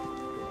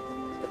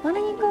 Why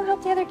don't you go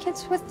help the other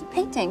kids with the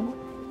painting?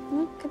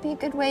 Could be a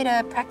good way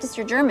to practice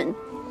your German.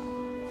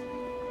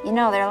 You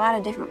know, there are a lot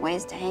of different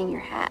ways to hang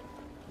your hat.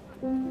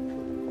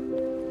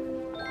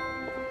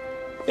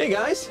 Hey,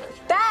 guys.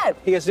 Dad!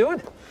 How you guys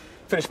doing?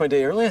 Finished my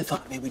day early. I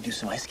thought maybe we'd do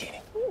some ice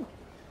skating.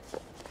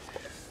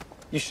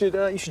 You should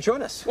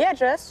join us. Yeah,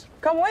 Jess.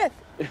 Come with.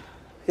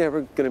 Yeah,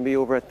 we're gonna be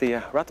over at the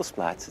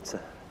Rattelsplatz. It's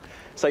a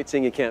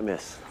sightseeing you can't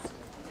miss.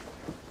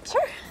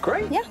 Sure.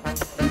 Great. Yeah.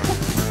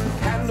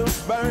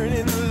 Candles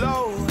burning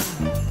low,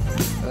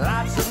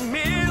 lots of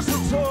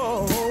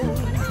mistletoe,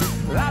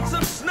 lots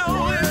of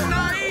snow and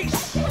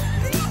ice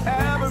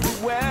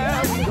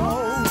everywhere we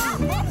go.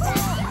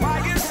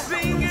 Choirs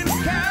singing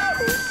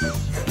carols.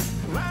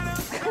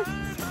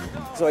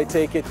 So I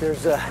take it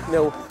there's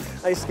no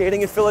ice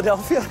skating in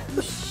Philadelphia?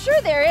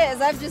 Sure there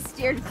is. I've just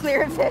steered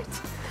clear of it.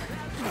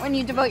 When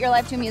you devote your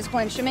life to a musical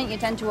instrument, you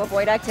tend to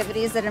avoid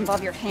activities that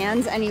involve your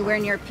hands anywhere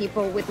near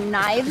people with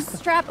knives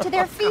strapped to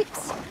their feet.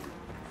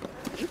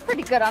 You're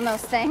pretty good on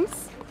those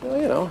things. Well,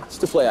 you know, it's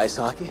to play ice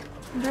hockey.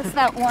 That's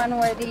that one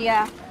where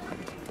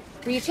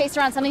where you chase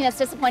around something that's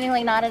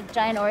disappointingly not a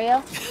giant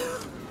Oreo.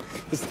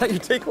 Is that your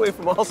takeaway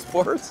from all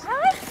sports? I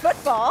like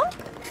football.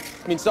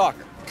 I mean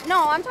soccer.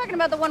 No, I'm talking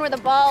about the one where the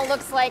ball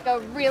looks like a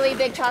really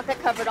big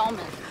chocolate-covered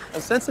almond.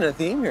 I'm sensing a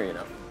theme here, you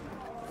know.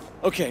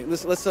 Okay,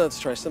 let's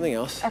try something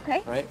else. Okay.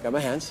 All right, got my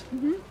hands.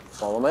 Mm-hmm.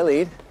 Follow my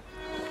lead.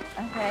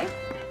 Okay.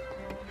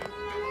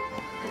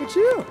 Look at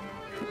you.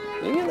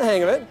 You're getting the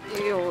hang of it.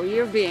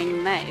 You're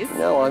being nice.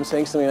 No, I'm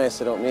saying something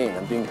nice I don't mean.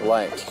 I'm being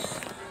polite.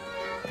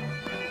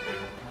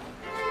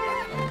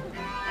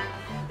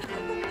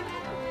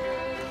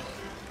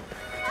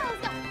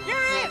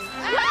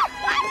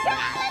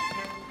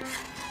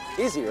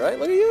 Easy, right?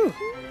 Look at you.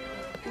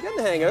 You're getting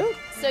the hang of it.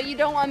 So you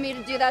don't want me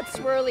to do that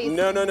swirly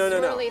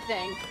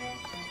thing?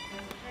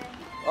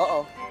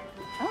 Uh-oh.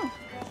 Oh.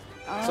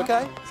 It's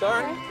okay. It's all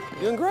right. Okay.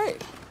 You're doing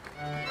great.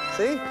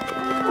 See?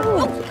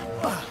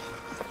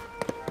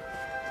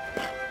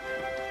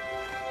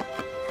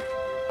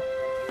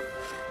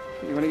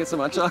 You want to get some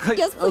hot chocolate?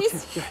 Yes,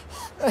 please.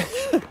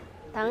 Okay.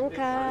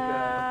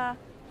 Danke.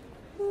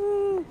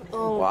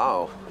 Oh.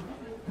 Wow.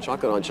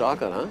 Chocolate on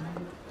chocolate, huh?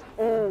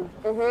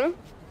 Mm-hmm.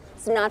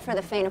 It's not for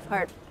the faint of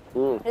heart.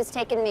 It has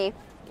taken me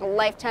a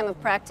lifetime of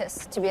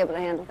practice to be able to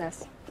handle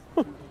this.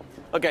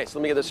 Okay, so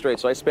let me get this straight.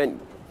 So I spent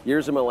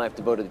years of my life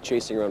devoted to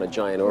chasing around a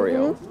giant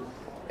Oreo,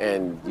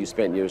 and you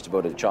spent years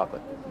devoted to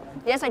chocolate.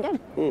 Yes, I did.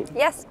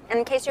 Yes, and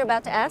in case you're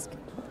about to ask,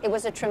 it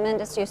was a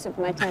tremendous use of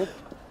my time.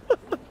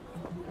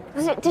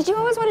 Did you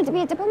always want to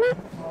be a diplomat?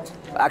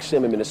 Actually,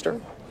 I'm a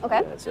minister. Okay.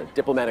 It's a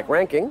diplomatic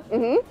ranking.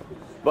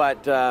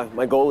 But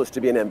my goal is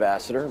to be an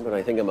ambassador, but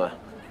I think I'm a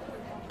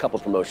couple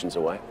promotions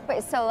away.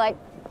 Wait, so like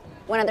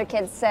when other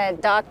kids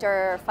said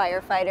doctor,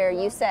 firefighter,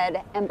 you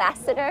said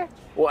ambassador?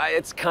 Well,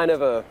 it's kind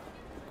of a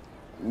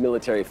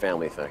military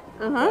family thing.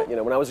 You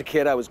know, when I was a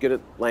kid, I was good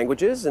at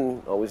languages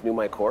and always knew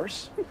my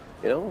course.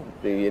 You know,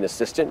 be an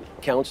assistant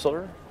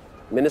counselor,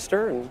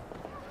 minister, and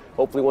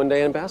hopefully one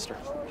day ambassador.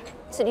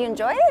 So do you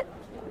enjoy it?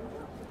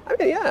 I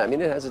mean, yeah, I mean,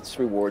 it has its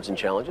rewards and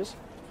challenges.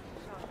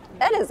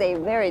 That is a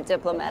very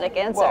diplomatic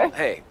answer. Well,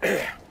 hey,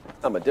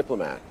 I'm a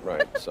diplomat,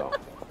 right, so.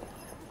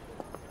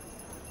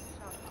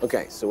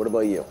 Okay, so what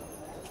about you?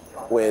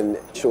 When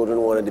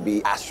children wanted to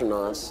be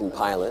astronauts and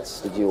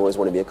pilots, did you always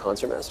want to be a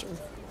concertmaster?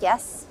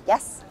 Yes,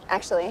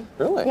 actually.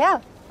 Really?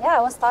 Yeah, I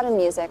always thought in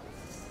music,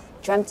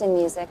 dreamt in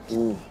music.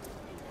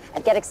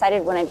 I'd get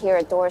excited when I'd hear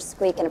a door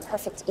squeak in a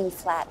perfect E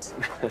flat.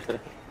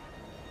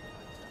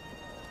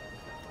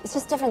 It's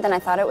just different than I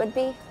thought it would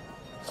be.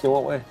 In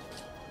what way?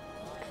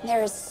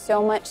 There is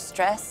so much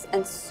stress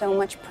and so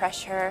much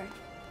pressure.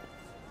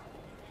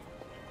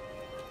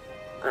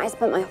 I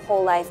spent my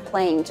whole life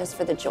playing just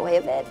for the joy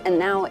of it, and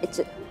now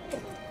it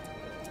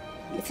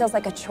feels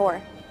like a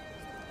chore.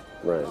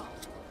 Right.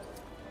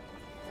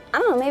 I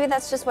don't know, maybe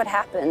that's just what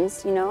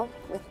happens, you know?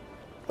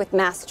 With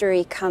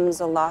mastery comes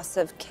a loss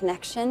of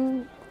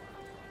connection.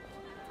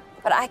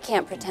 But I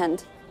can't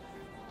pretend.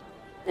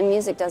 And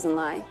music doesn't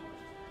lie.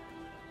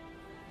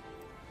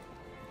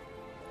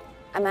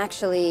 I'm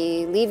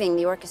actually leaving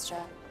the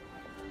orchestra.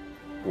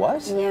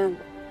 What?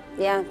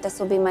 Yeah, this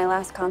will be my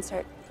last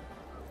concert.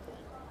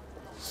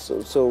 So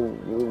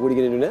what are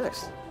you gonna do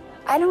next?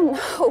 I don't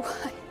know.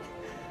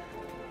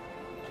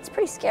 It's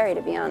pretty scary,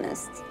 to be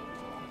honest.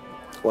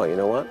 Well, you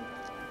know what?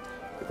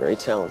 You're very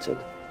talented,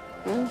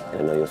 and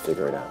I know you'll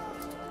figure it out.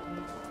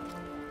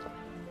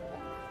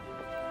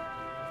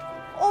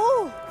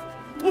 Oh,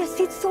 ihr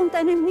sitzt unter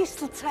einem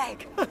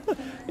Mistelzweig.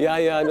 Ja,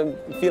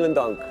 vielen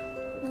Dank.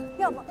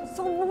 Ja, aber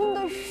so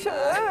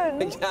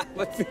wunderschön. Ja,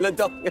 aber vielen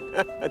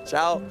Dank.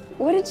 Ciao.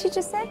 What did she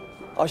just say?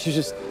 Oh, she's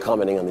just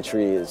commenting on the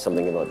tree and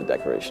something about the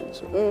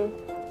decorations.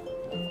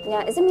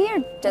 Yeah, is it me or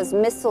does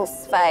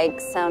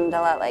Mistelzweig sound a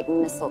lot like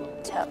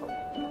mistletoe?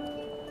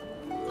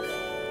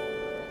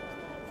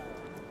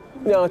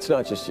 No, it's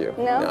not just you.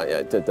 No?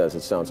 Yeah, it does.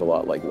 It sounds a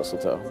lot like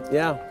mistletoe.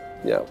 Yeah.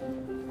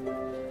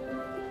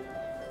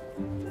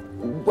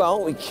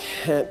 Well, we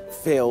can't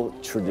fail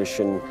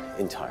tradition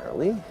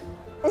entirely.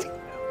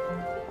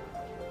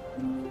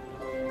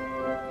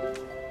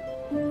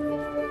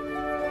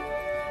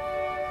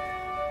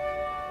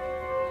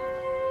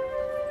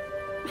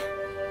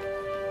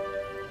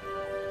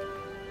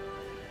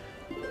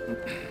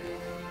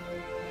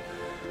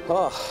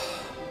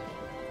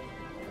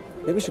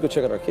 Maybe we should go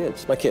check out our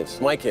kids. My kids.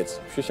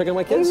 Should we check out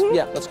my kids?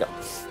 Yeah, let's go.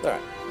 All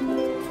right.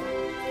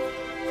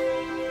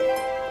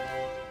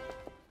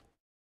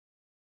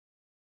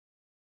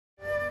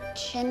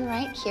 Chin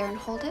right here and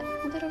hold it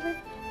over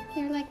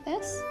here like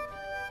this.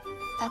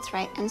 That's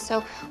right. And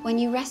so when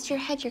you rest your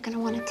head, you're going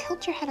to want to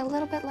tilt your head a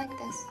little bit like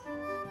this.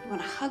 You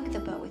want to hug the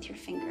bow with your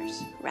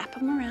fingers. Wrap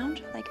them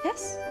around like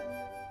this.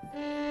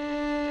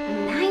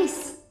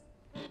 Nice.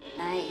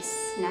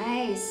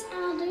 Nice.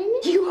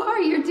 You are.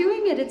 You're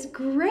doing it. It's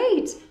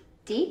great.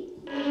 D.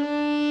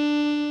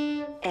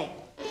 A.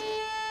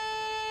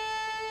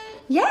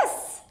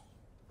 Yes!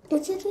 You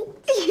did it?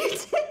 You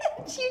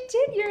did! You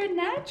did! You're a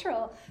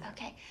natural.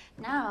 Okay,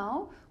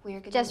 now we're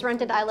gonna... Jess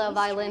rented Isla a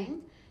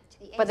violin,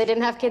 but they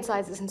didn't have kid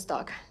sizes in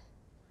stock.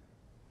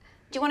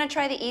 Do you want to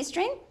try the E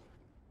string?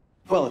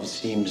 Well, if it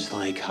seems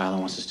like Hyla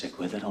wants to stick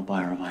with it, I'll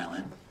buy her a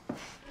violin.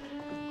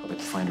 I'll have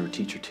to find her a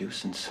teacher, too,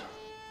 since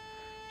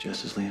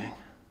Jess is leaving.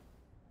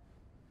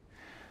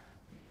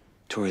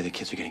 Tori, the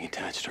kids are getting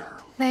attached to her,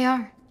 They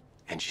are.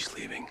 and she's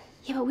leaving.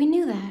 Yeah, but we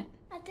knew that.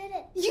 I did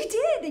it. You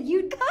did!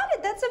 You got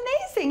it! That's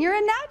amazing! You're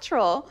a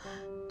natural.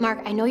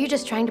 Mark, I know you're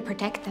just trying to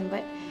protect them,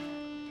 but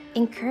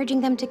encouraging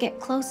them to get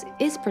close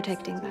is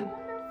protecting them.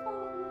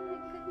 Oh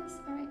my goodness.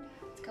 All right,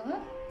 let's go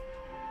up.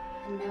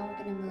 And now we're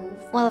gonna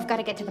move. Well, I've got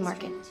to get to the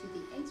market. To the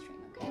A string,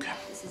 okay?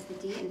 This is the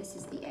D and this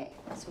is the A.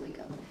 So we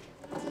go.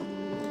 D.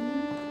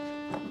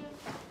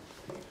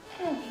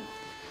 Hey.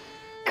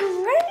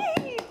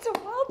 Great!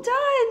 Well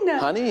done!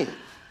 Honey,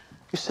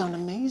 you sound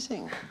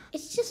amazing.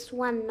 It's just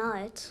one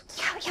note.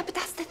 Yeah, but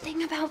that's the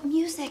thing about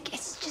music.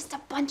 It's just a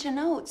bunch of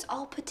notes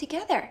all put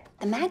together.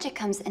 The magic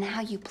comes in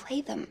how you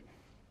play them.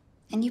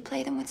 And you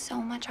play them with so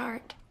much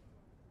heart.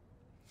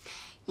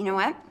 You know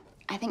what?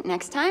 I think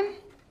next time,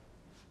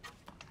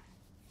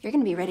 you're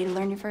gonna be ready to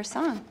learn your first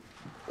song.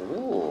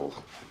 Ooh.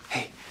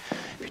 Hey,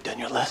 if you're done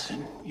your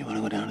lesson, you want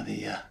to go down to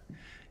the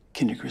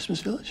Kinder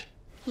Christmas Village?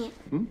 Yeah.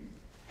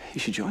 You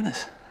should join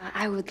us.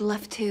 I would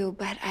love to,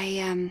 but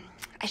I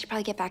should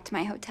probably get back to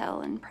my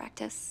hotel and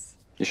practice.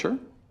 You sure?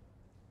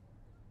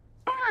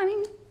 I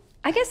mean,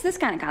 I guess this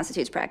kind of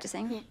constitutes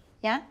practicing.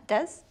 Yeah, it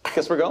does? I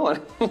guess we're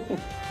going.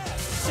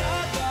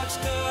 Sidewalks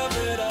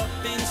covered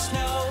up in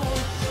snow.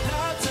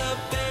 Lights up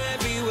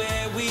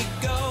everywhere we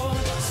go.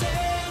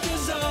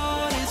 Santa's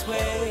on his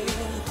way.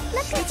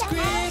 It's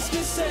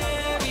Christmas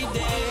every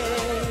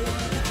day.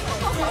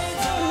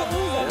 Friends are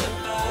all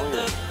about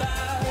the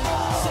vibe.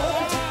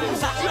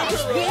 Sometimes I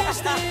wish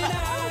that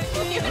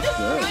I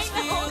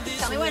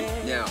Tell me when.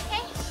 Now.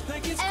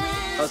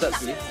 How's that,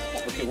 sweetie?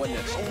 Okay, what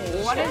next?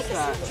 What is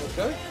that?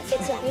 Okay.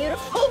 It's a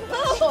beautiful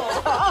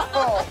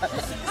bow.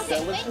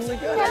 That looks really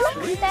good.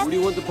 Where do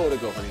you want the bow to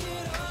go, honey?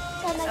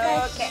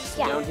 Okay.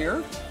 Yeah. Down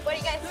here? What do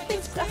you guys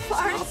think so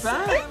far? Not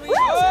bad.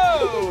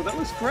 Whoa, that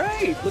looks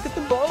great. Look at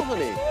the bow,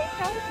 honey.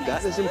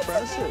 That is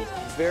impressive.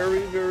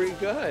 Very, very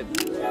good.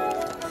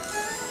 That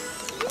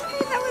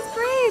was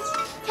great.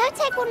 Can I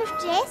take one with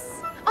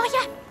Jess? Oh,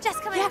 yeah. Jess,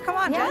 come Yeah, in. come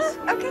on, Jess.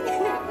 Okay.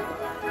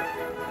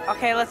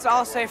 Okay, let's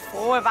all say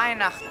frohe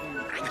Weihnachten.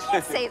 I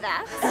can't say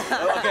that.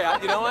 Okay,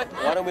 you know what?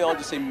 Why don't we all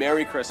just say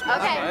Merry Christmas?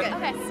 Okay, all right?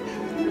 okay.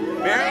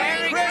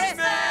 Merry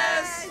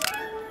Christmas!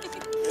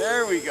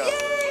 There we go.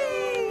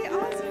 Yay!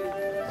 Awesome.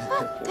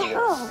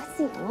 Oh, let's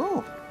see.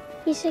 Oh.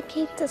 You should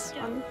keep this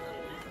one.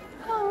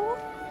 Oh,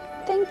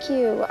 thank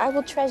you. I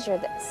will treasure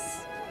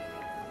this.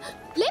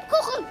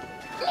 Lebkuchen!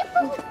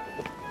 Lebkuchen!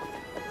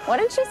 What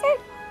did she say?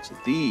 So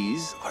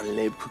these are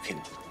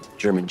Lebkuchen,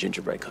 German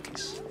gingerbread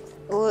cookies.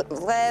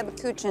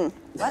 Lebkuchen.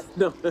 What?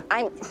 No.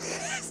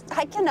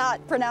 I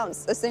cannot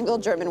pronounce a single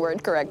German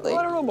word correctly.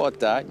 Well, I don't know about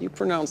that. You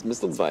pronounced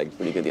Mistelzweig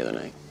pretty good the other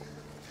night.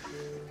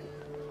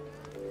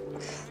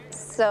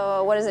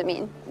 So, what does it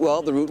mean?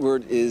 Well, the root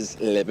word is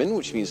Leben,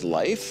 which means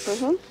life,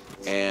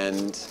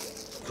 and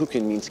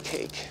Kuchen means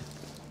cake.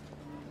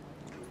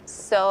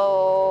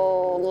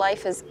 So,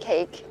 life is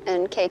cake,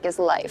 and cake is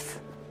life.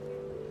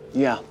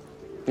 Yeah,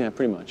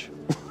 pretty much.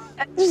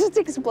 Just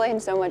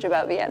explains so much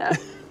about Vienna.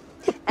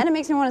 And it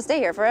makes me want to stay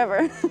here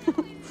forever.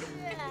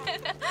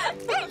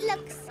 That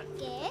looks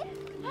good.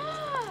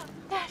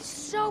 That's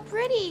so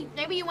pretty.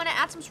 Maybe you want to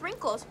add some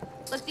sprinkles.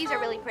 Look, these are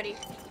really pretty.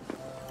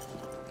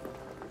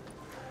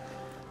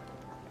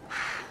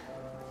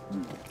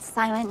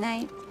 Silent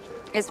Night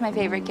is my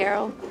favorite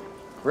carol.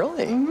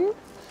 Really? You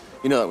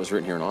know that was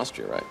written here in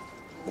Austria, right?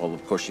 Well,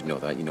 of course you'd know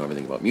that. You know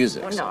everything about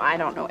music. Well, no, I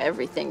don't know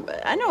everything,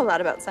 but I know a lot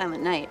about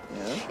Silent Night.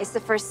 Yeah? It's the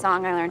first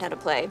song I learned how to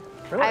play.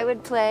 Really? I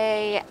would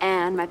play,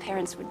 and my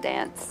parents would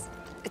dance.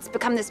 It's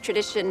become this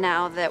tradition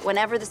now that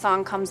whenever the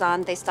song comes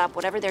on, they stop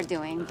whatever they're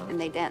doing, and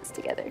they dance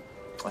together.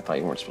 I thought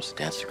you weren't supposed to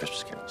dance to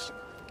Christmas carols.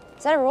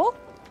 Is that a rule?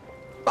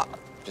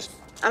 Just...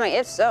 I mean,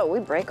 if so, we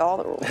break all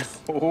the rules.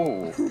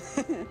 Oh.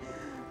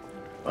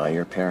 Well,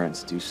 your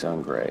parents do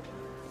sound great.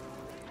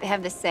 They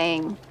have this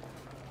saying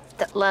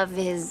that love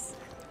is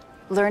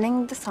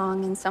learning the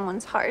song in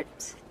someone's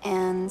heart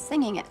and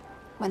singing it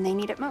when they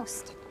need it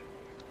most.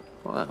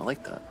 Well, I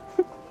like that.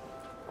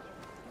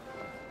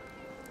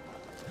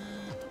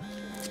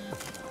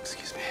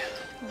 Excuse me.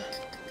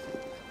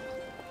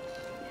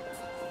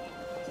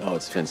 Oh,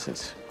 it's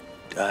Vincent.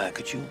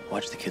 Could you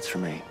watch the kids for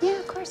me? Yeah,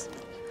 of course.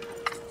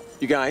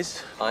 You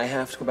guys, I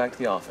have to go back to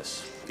the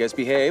office. You guys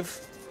behave,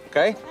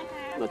 okay?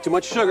 Not too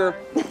much sugar.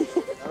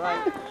 All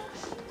right.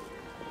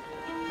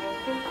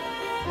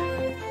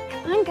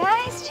 Come on,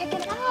 guys, check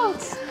it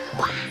out.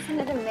 Wow. Isn't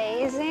it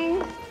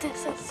amazing?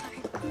 This is so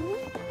cool.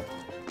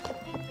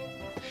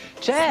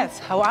 Jess,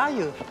 how are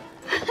you?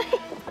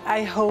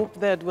 I hope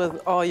that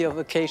with all your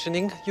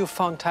vacationing, you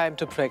found time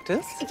to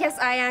practice. Yes,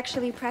 I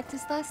actually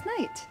practiced last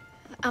night.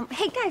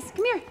 Hey, guys,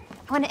 come here.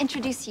 I want to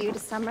introduce you to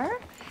Summer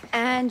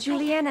and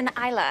Julianne and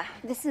Isla.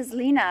 This is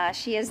Lena.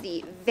 She is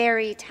the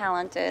very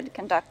talented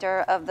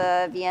conductor of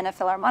the Vienna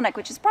Philharmonic,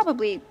 which is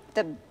probably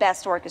the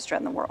best orchestra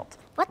in the world.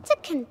 What's a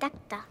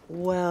conductor?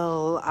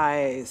 Well,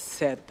 I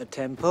set the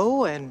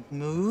tempo and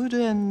mood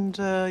and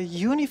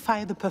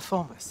unify the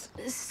performers.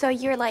 So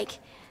you're like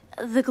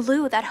the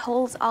glue that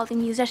holds all the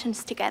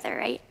musicians together,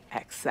 right?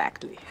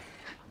 Exactly.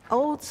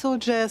 Also,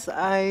 Jess,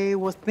 I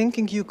was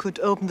thinking you could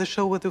open the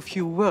show with a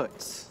few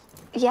words.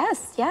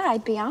 Yes, yeah,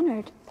 I'd be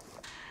honored.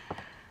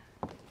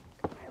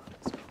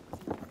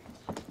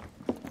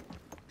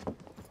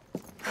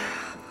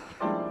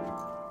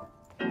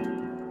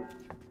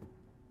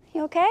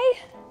 You okay?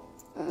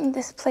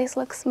 This place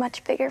looks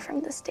much bigger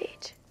from the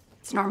stage.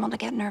 It's normal to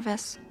get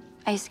nervous.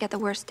 I used to get the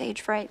worst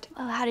stage fright.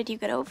 Well, how did you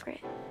get over it?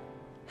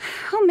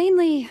 Oh,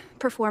 mainly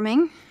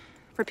performing,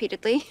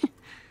 repeatedly.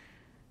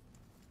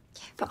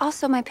 But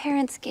also, my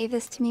parents gave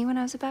this to me when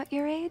I was about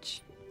your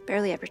age.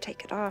 Barely ever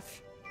take it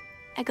off.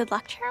 A good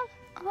luck charm?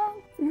 Oh,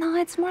 no,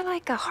 it's more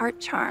like a heart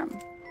charm.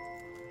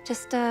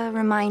 Just a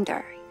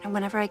reminder, you know,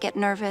 whenever I get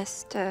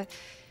nervous, to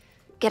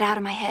get out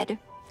of my head,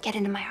 get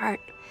into my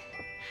heart.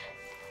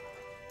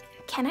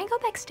 Can I go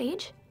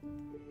backstage?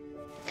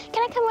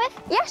 Can I come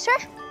with? Yeah, sure.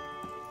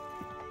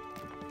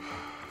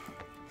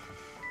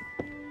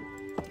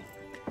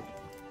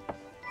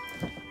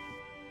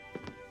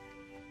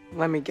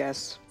 Let me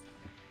guess.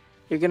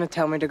 You're gonna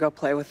tell me to go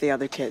play with the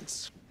other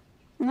kids.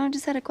 No, I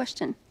just had a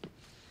question.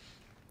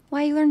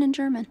 Why you learning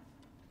German?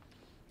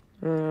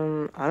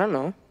 I don't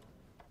know.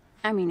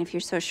 I mean, if you're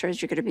so sure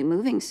you're gonna be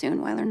moving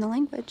soon, why learn the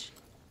language?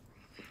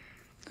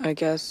 I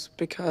guess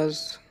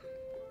because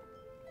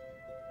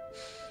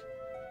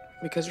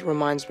it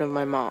reminds me of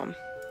my mom.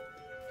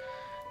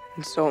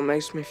 And so it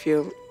makes me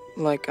feel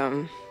like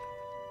I'm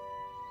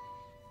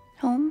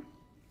home?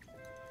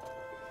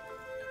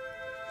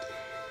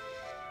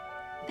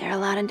 There are a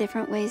lot of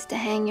different ways to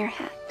hang your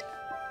hat.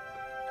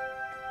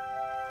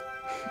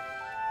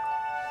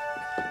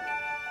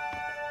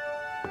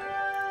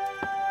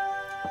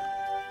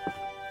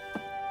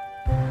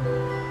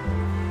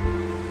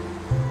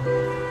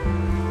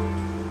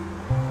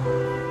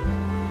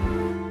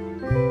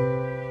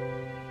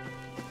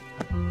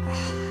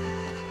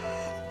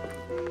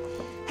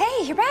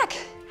 Hey, you're back.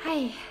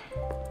 Hi.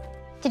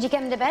 Did you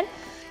get him to bed?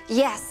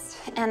 Yes,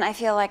 and I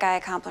feel like I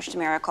accomplished a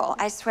miracle.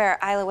 I swear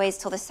Isla waits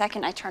till the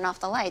second I turn off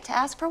the light to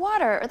ask for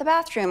water or the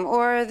bathroom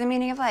or the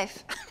meaning of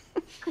life.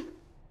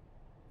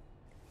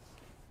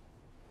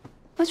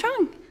 What's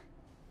wrong?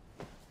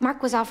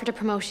 Mark was offered a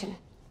promotion.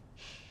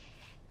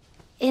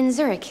 In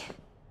Zurich.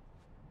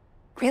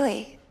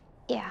 Really?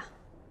 Yeah.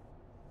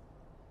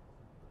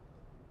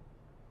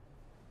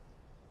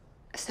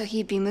 So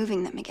he'd be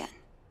moving them again.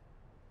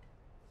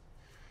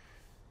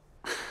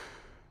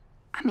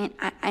 I mean,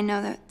 I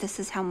know that this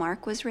is how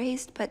Mark was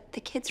raised, but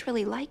the kids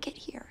really like it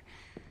here.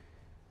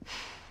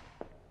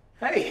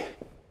 Hey.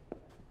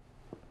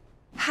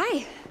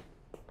 Hi.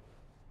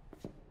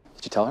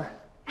 Did you tell her?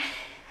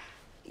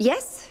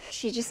 Yes,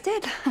 she just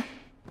did.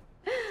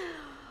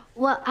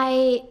 Well,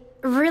 I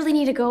really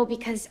need to go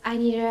because I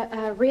need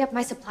to re-up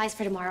my supplies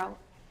for tomorrow.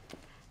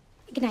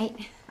 Good night.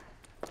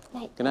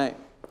 Night. Good night.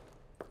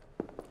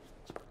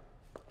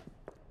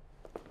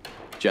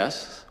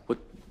 Jess,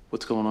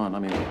 what's going on? I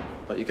mean, I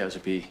thought you guys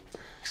would be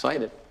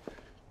excited.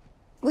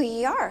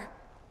 We are.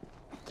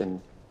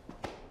 Then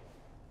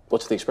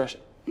what's the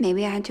expression?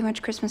 Maybe I had too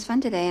much Christmas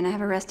fun today and I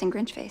have a resting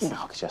Grinch face.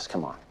 No, Jess,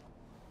 come on.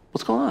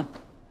 What's going on?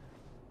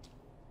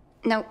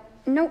 No,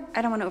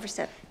 I don't want to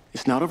overstep.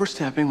 It's not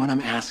overstepping when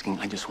I'm asking.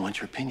 I just want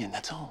your opinion,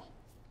 that's all.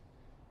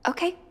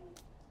 Okay.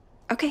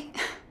 Okay.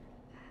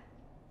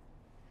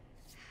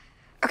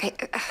 Okay,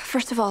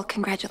 first of all,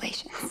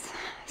 congratulations.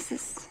 This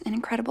is an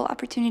incredible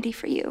opportunity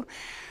for you.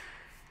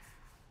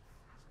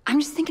 I'm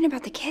just thinking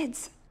about the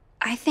kids.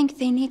 I think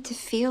they need to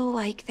feel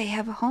like they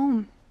have a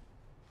home,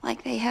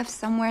 like they have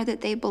somewhere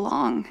that they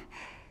belong.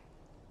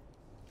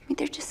 I mean,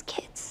 they're just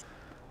kids.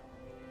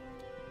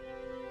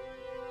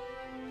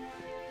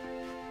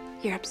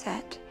 You're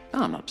upset.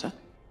 No, I'm not upset.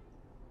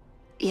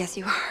 Yes,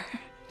 you are.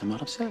 I'm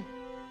not upset.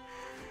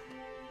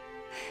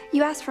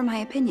 You asked for my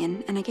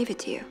opinion, and I gave it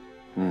to you.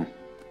 You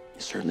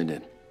certainly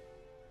did.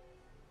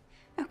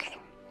 Okay.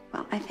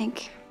 Well, I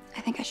think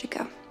I should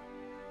go.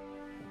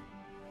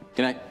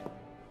 Good night.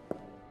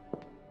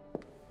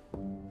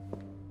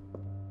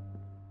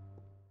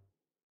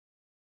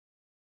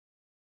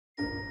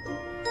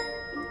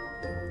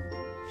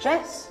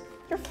 Jess,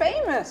 you're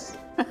famous.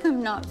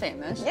 I'm not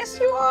famous. Yes,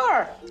 you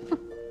are.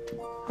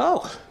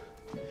 Oh,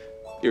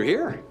 you're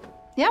here.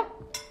 Yep.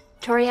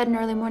 Tori had an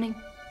early morning.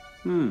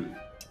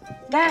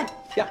 Dad.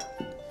 Yeah.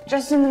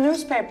 Just in the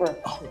newspaper.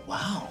 Oh,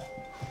 wow.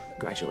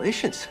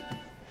 Congratulations.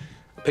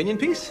 Opinion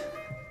piece?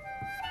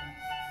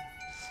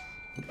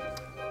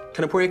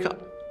 Can I pour you a cup?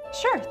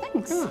 Sure,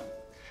 thanks. Yeah.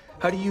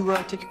 How do you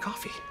take your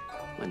coffee?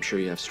 I'm sure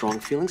you have strong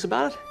feelings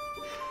about it.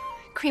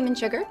 Cream and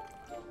sugar.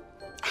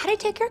 How do you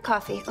take your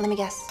coffee? Let me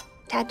guess.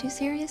 Tad too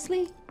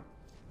seriously?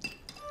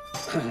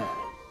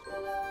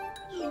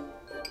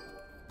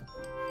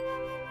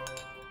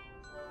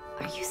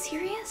 Are you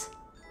serious?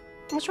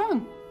 What's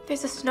wrong?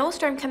 There's a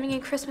snowstorm coming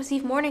in Christmas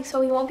Eve morning, so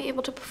we won't be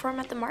able to perform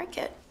at the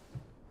market.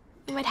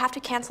 We might have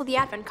to cancel the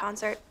Advent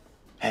concert.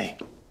 Hey,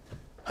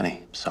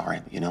 honey,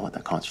 sorry, but you know what?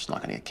 That concert's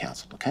not gonna get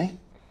canceled, okay?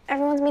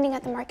 Everyone's meeting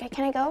at the market.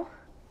 Can I go?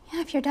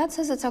 Yeah, if your dad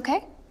says it's okay.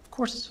 Of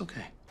course it's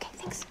okay. Okay,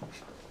 thanks.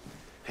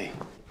 Hey,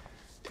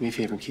 do me a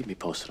favor and keep me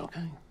posted,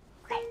 okay?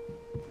 Okay,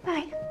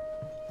 bye.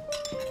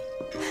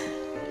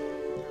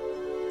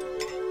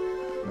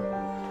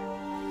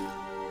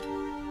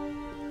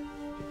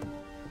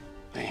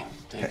 Hey,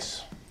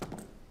 thanks.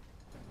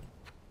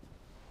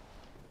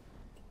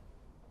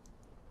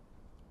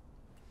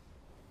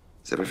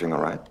 Is everything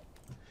all right?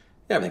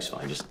 Yeah, everything's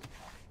fine. Just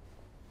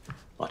a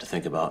lot to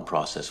think about and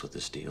process with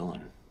this deal.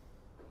 And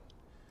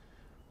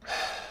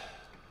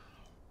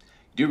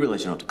you do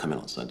realize you don't have to come in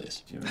on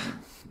Sundays.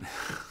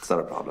 It's not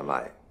a problem.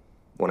 I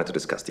wanted to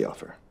discuss the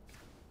offer.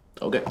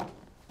 Okay,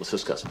 let's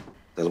discuss it.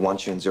 They'll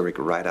want you in Zurich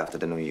right after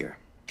the New Year.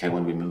 Okay,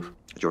 when we move?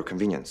 At your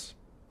convenience.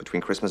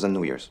 Between Christmas and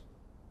New Year's.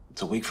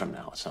 It's a week from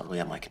now. It's not really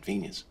at my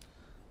convenience.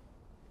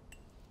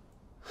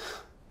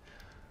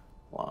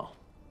 Wow.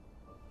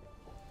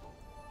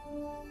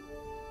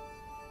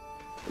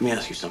 Let me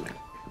ask you something.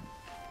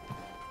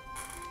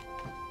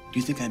 Do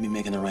you think I'd be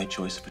making the right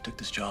choice if I took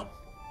this job?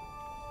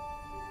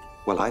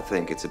 Well, I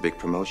think it's a big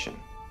promotion.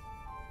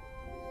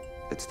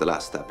 It's the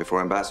last step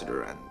before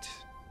ambassador, and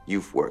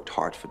you've worked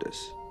hard for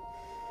this.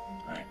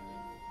 Right.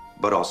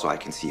 But also, I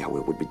can see how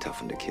it would be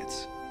tough on the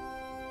kids.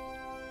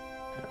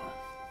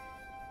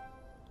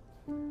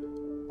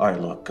 All right,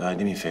 look,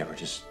 do me a favor.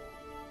 Just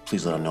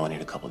please let them know I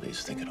need a couple of days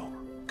to think it over,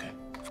 okay?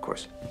 Of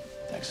course.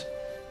 Thanks.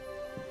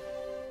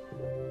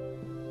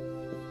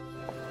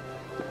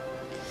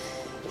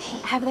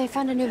 Have they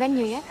found a new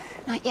venue yet?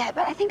 Not yet,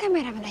 but I think I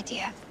might have an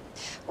idea.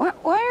 Why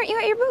aren't you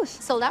at your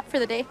booth? Sold out for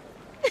the day.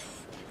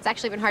 It's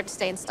actually been hard to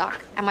stay in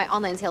stock, and my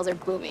online sales are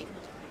booming.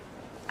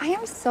 I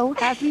am so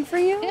happy for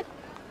you.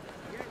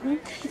 You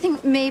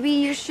think maybe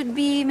you should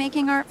be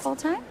making art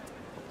full-time?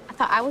 I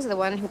thought I was the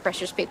one who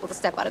pressures people to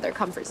step out of their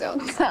comfort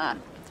zones.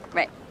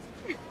 Right.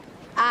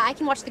 I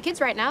can watch the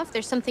kids right now if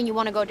there's something you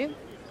want to go do.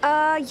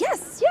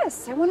 Yes.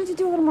 I wanted to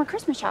do a little more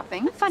Christmas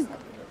shopping. Fun.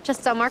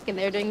 Just saw Mark in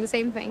there doing the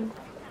same thing.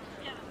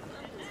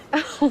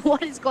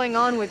 What is going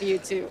on with you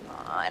two?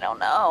 I don't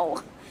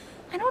know.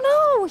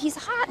 He's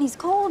hot and he's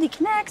cold, he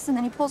connects, and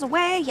then he pulls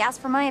away. He asks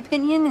for my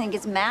opinion and he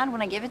gets mad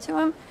when I give it to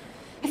him.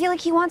 I feel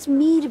like he wants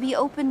me to be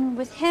open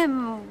with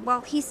him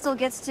while he still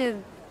gets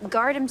to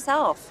guard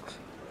himself.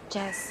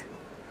 Jess,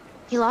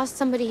 he lost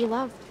somebody he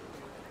loved.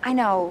 I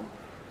know.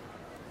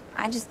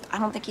 I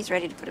don't think he's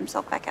ready to put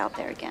himself back out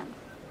there again.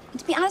 And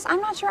to be honest, I'm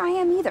not sure I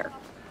am either.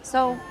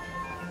 So,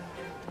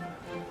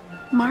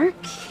 Mark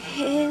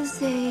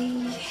is a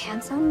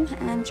handsome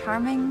and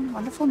charming,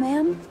 wonderful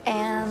man.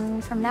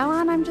 And from now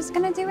on, I'm just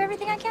gonna do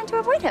everything I can to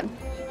avoid him.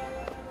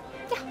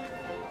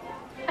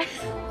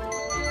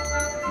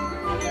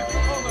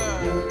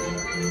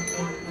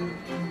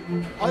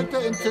 Heute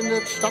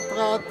entzündet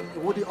Stadtrat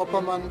Rudi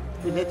Oppermann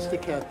die letzte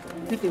Kerze.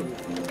 Bitte.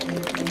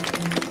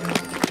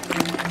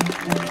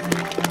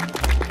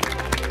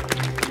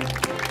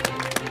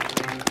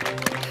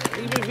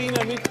 Liebe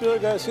Wiener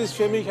Mitbürger, es ist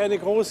für mich eine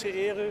große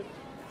Ehre.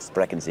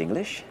 Sprechen Sie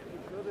English?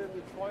 Ich würde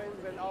mich freuen,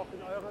 wenn auch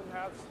in eurem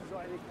Herzen so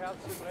eine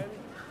Kerze brennt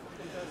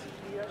und dass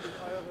ihr in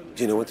euren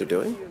Do you know what they're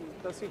doing?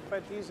 dass ich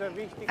bei dieser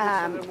wichtigen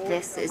Zeremonie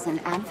This is an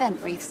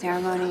Advent wreath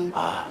ceremony.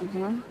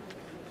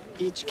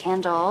 Each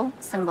candle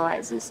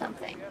symbolizes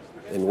something.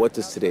 And what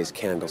does today's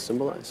candle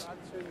symbolize?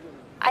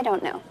 I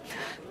don't know.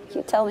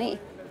 You tell me.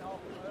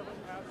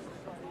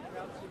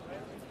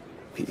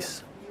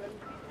 Peace.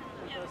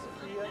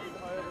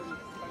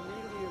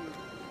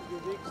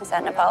 Is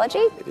that an apology?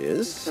 It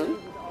is.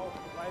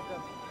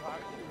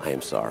 I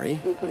am sorry.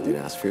 I did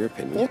ask for your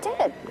opinion. You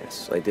did.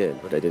 Yes, I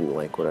did, but I didn't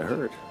like what I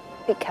heard.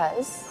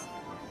 Because?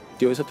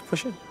 Do you always have to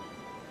push it?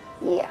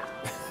 Yeah.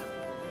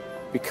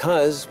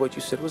 Because what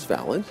you said was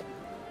valid.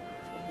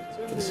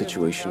 The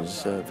situation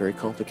is very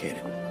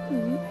complicated.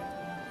 You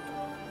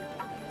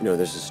know,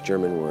 there's this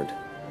German word,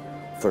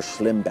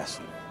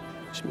 verschlimmbessern,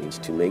 which means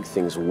to make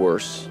things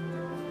worse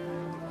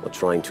while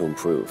trying to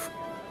improve.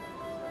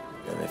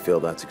 And I feel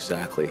that's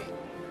exactly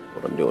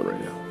what I'm doing right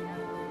now.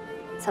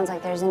 Sounds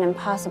like there's an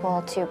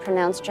impossible to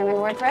pronounce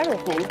German word for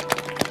everything.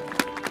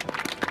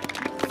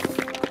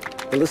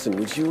 Hey, listen,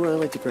 would you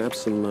like to grab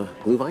some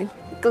Glühwein?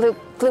 Glue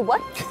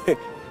what?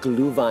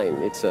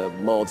 Glühwein. It's a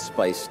mulled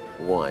spiced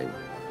wine.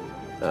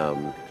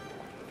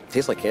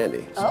 Tastes like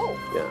candy. Oh.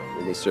 Yeah,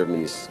 and they serve me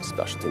these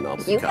specialty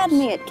novelty You cups. had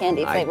me at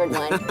candy-flavored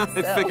wine.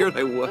 I so. figured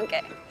I would.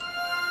 Okay.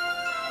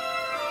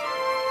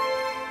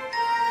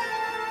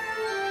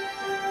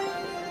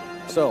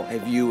 So,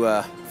 have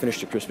you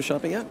finished your Christmas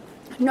shopping yet?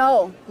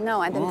 No,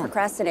 I've been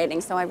procrastinating,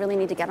 so I really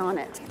need to get on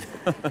it.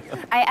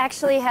 I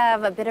actually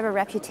have a bit of a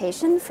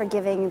reputation for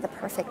giving the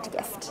perfect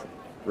gift.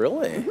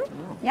 Really?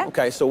 Yeah.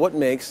 Okay, so what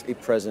makes a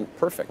present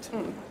perfect?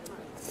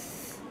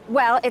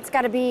 Well, it's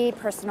got to be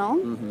personal,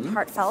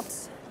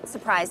 heartfelt,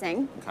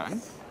 surprising. Okay.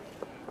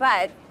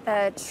 But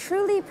The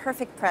truly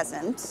perfect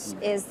present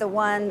is the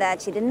one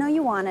that you didn't know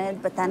you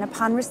wanted, but then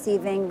upon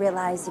receiving,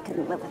 realized you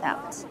couldn't live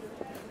without.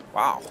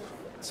 Wow,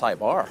 it's high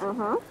bar.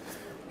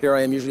 Here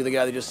I am, usually the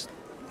guy that just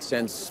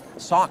sends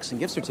socks and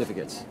gift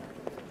certificates.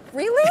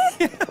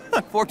 Really?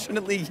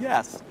 Unfortunately,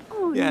 yes.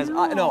 Oh, yes,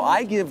 no. No,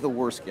 I give the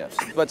worst gifts.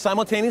 But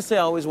simultaneously,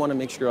 I always want to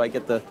make sure I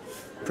get the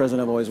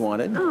present I've always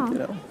wanted. Oh. You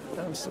know,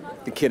 that's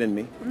the kid in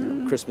me.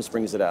 Christmas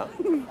brings it out.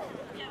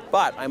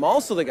 But I'm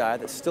also the guy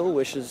that still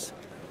wishes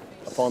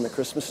upon the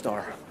Christmas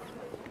star.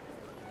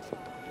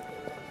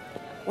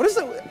 What is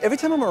that? Every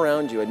time I'm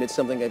around you, I admit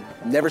something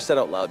I've never said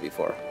out loud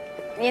before.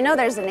 You know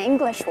there's an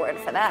English word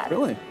for that.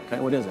 Really? Okay,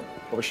 what is it?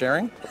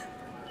 Oversharing?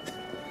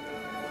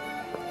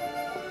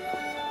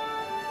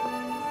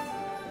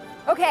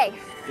 Okay,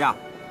 Yeah.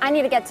 I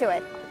need to get to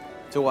it.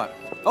 To what?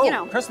 Oh, You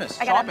know, Christmas,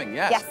 I gotta- shopping,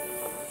 yes.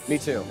 Yes. Me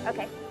too.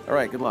 Okay, All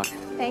right, good luck.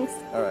 thanks.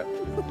 All right.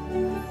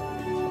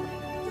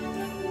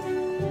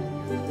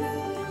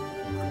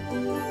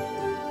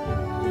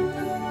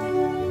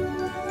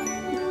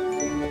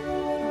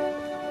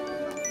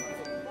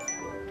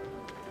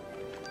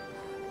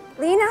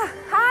 Lena,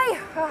 hi.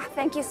 Oh,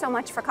 thank you so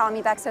much for calling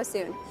me back so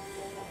soon.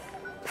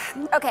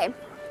 Okay,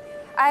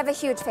 I have a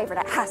huge favor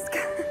to ask.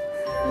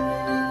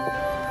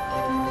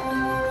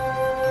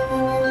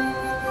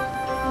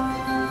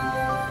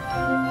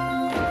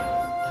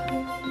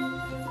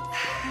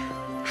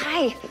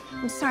 Hi,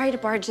 I'm sorry to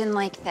barge in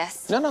like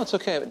this. No, it's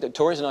okay.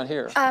 Tori's not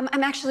here.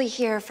 I'm actually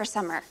here for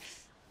summer.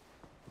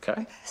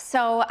 Okay.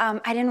 So I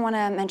didn't want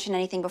to mention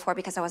anything before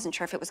because I wasn't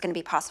sure if it was going to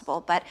be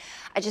possible, but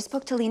I just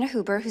spoke to Lena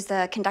Huber, who's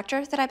the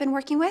conductor that I've been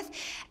working with,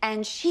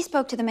 and she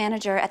spoke to the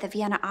manager at the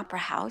Vienna Opera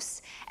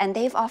House, and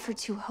they've offered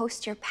to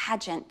host your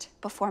pageant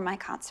before my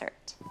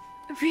concert.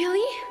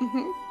 Really?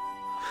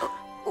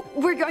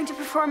 We're going to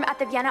perform at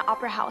the Vienna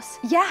Opera House.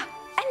 Yeah,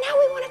 and now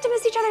we won't have to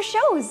miss each other's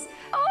shows.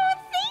 Oh,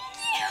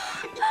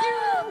 thank you!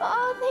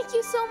 Oh, thank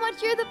you so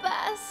much. You're the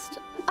best.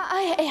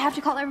 I have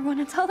to call everyone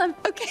and tell them.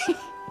 Okay.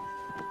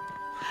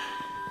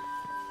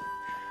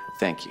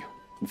 Thank you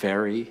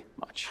very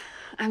much.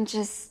 I'm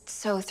just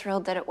so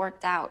thrilled that it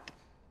worked out.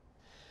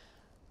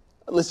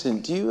 Listen,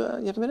 do you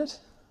have a minute?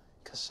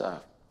 Because I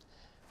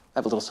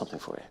have a little something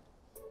for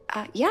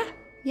you.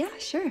 Yeah,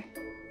 sure.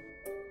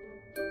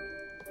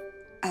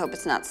 I hope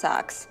it's not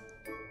socks.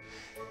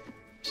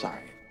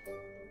 Sorry.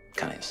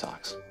 Kind of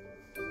socks.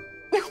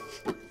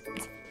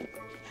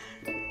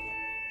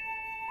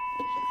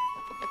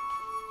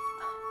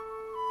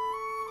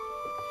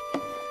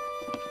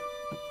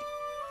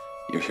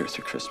 You're here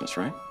through Christmas,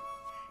 right?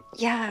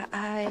 Yeah,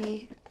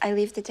 I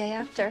leave the day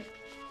after.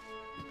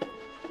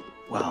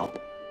 Well,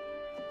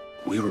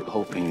 we were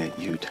hoping that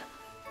you'd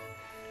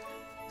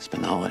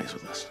spend the holidays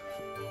with us.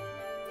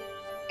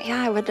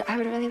 Yeah, I would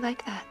really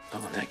like that.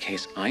 Well, in that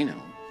case, I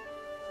know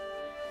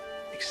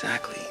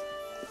exactly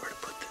where to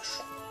put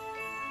this.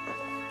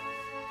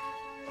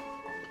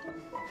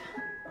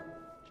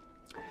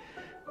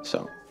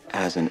 So,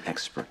 as an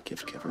expert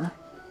gift giver,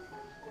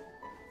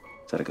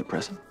 is that a good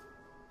present?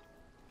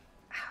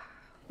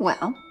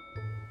 Well,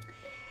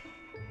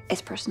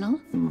 it's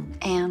personal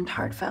and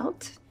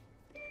heartfelt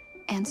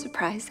and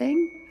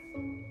surprising.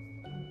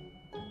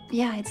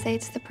 Yeah, I'd say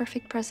it's the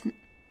perfect present.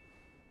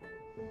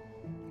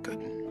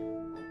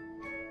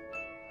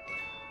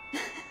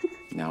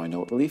 Now I know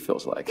what relief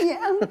feels like.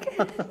 Yeah,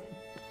 okay.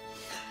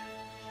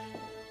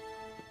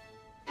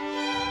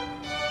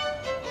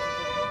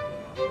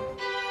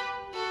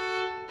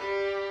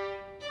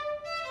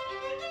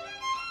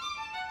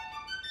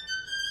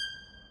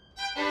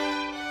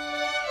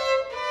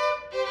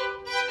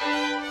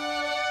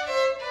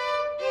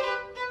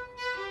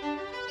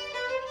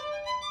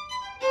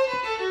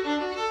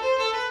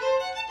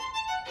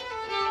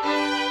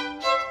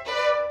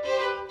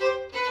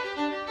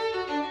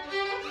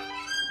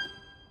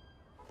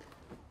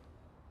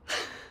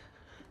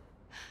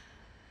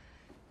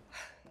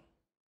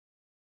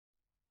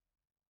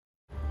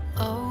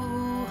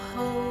 Oh,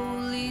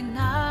 holy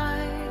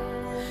night,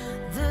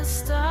 the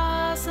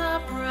stars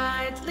are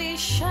brightly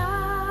shining.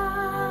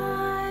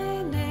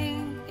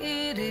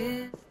 It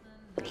is.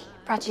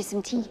 Brought you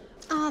some tea.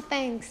 Oh,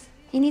 thanks.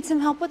 You need some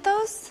help with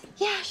those?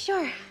 Yeah,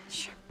 sure.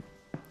 Sure.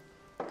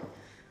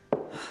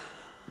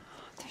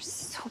 They're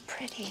so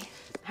pretty.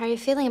 How are you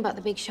feeling about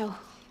the big show?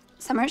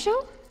 Summer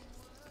show?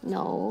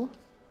 No,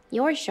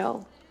 your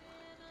show.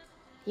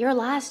 Your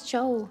last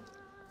show.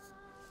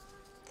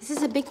 This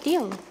is a big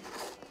deal.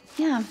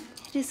 Yeah,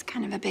 it is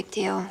kind of a big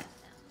deal.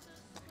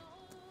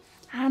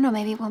 I don't know,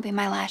 maybe it won't be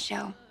my last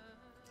show.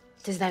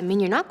 Does that mean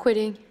you're not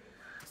quitting?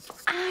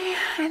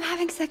 I'm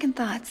having second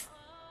thoughts.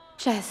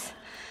 Jess,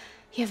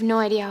 you have no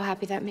idea how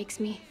happy that makes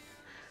me.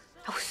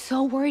 I was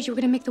so worried you were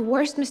gonna make the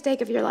worst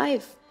mistake of your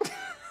life.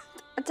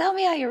 Tell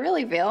me how you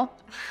really feel.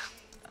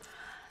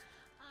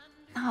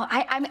 No,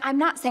 I'm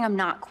not saying I'm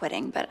not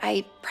quitting, but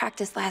I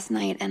practiced last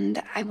night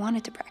and I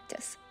wanted to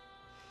practice.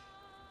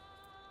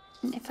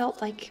 And it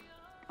felt like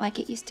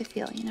it used to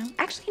feel, you know?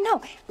 Actually,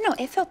 no,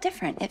 it felt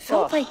different. It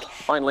felt like...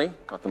 Finally,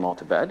 got them all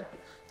to bed.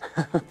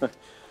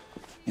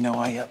 You know,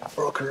 I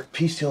broker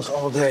peace deals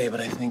all day, but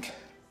I think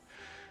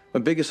my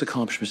biggest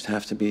accomplishments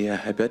have to be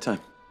at bedtime.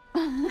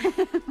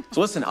 So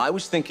listen, I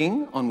was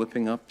thinking on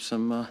whipping up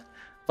some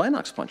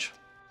Vinox punch.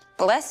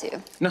 Bless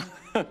you. No,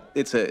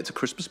 it's a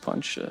Christmas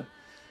punch,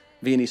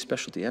 Viennese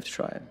specialty. You have to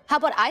try it. How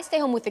about I stay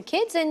home with the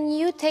kids and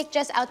you take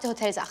Jess out to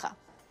Hotel Sacha?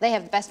 They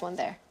have the best one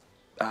there.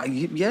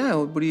 Yeah.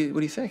 What do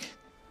you think?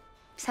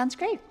 Sounds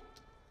great.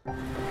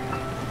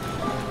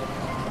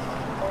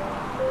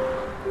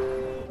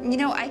 You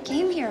know, I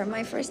came here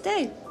my first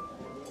day.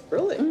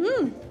 Really?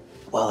 Mm-hmm.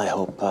 Well, I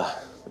hope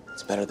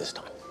it's better this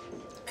time.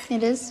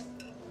 It is.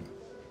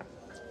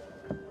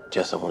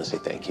 Jess, I want to say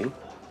thank you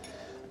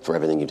for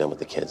everything you've done with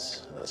the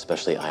kids,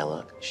 especially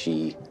Isla.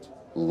 She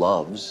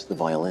loves the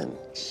violin.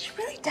 She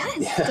really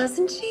does,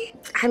 doesn't she?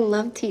 I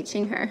love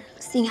teaching her.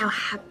 Seeing how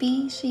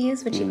happy she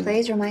is when she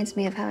plays reminds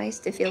me of how I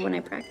used to feel when I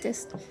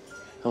practiced.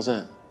 How's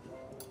that?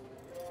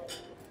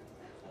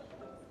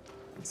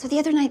 So the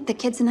other night, the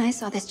kids and I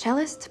saw this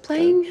cellist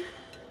playing.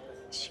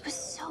 She was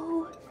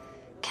so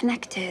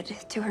connected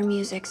to her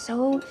music,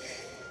 so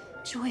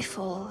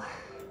joyful.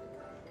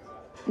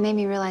 It made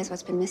me realize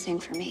what's been missing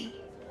for me.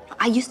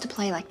 I used to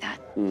play like that,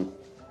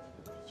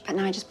 but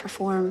now I just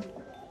perform.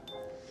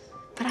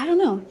 But I don't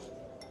know.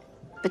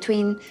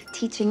 Between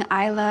teaching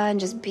Isla and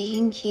just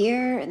being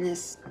here in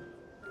this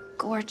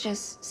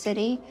gorgeous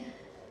city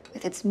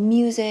with its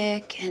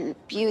music and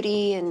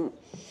beauty, and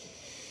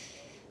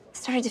it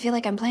started to feel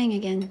like I'm playing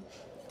again.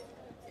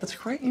 That's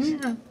great.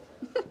 Yeah.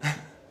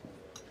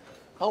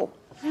 Oh,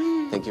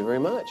 thank you very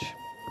much.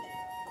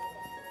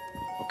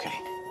 Okay.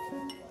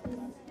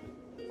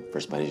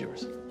 First bite is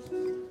yours.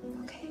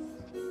 Okay.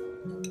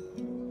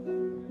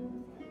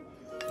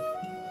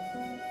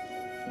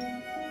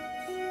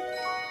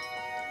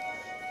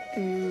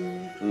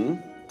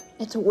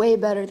 It's way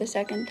better the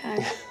second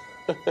time.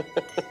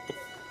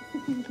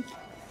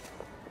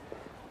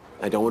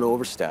 I don't want to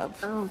overstep,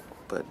 Oh.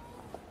 but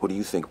what do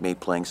you think made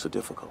playing so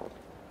difficult?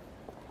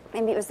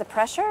 Maybe it was the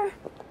pressure,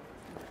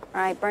 or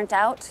I burnt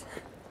out.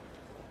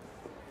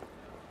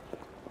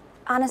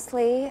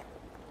 Honestly,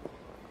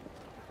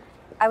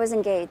 I was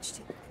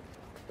engaged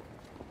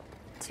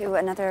to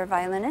another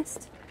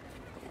violinist,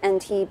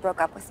 and he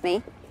broke up with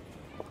me.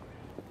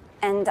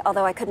 And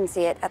although I couldn't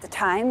see it at the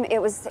time,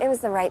 it was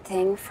the right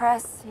thing for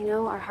us, you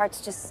know? Our hearts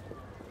just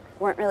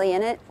weren't really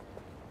in it.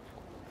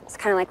 It's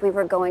kind of like we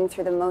were going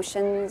through the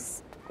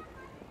motions.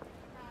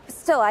 But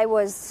still, I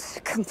was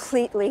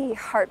completely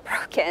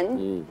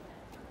heartbroken.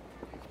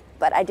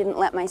 But I didn't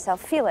let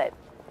myself feel it,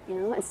 you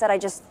know? Instead, I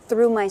just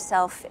threw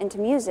myself into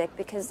music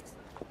because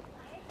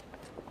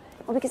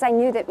I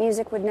knew that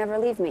music would never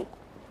leave me,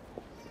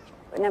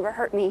 would never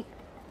hurt me.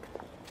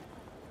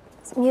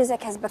 So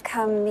music has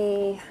become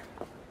me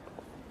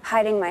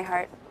hiding my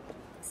heart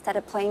instead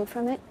of playing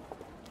from it.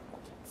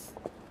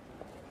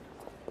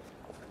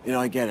 You know,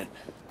 I get it.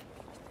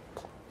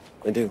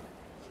 I do.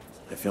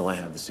 I feel I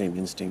have the same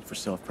instinct for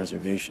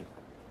self-preservation.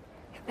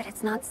 But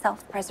it's not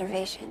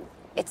self-preservation,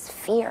 it's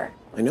fear.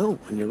 I know,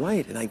 and you're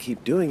right, and I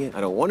keep doing it.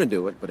 I don't want to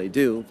do it, but I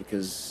do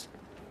because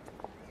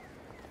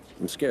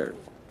I'm scared.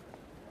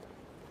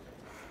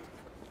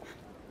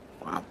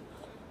 Wow.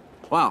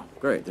 Wow,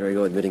 great. There you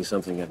go, admitting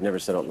something I've never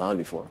said out loud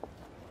before.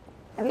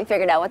 Have you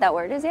figured out what that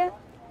word is yet?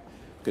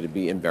 Could it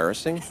be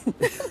embarrassing?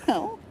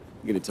 No.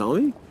 You gonna tell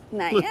me?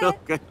 Not yet.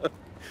 Okay.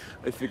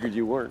 I figured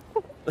you weren't.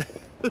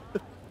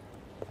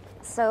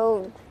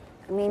 So,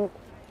 I mean,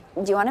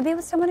 do you want to be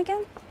with someone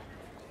again?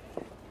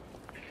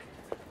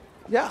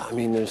 Yeah, I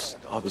mean, there's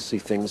obviously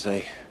things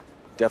I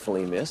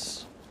definitely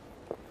miss.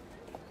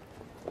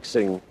 Like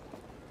sitting,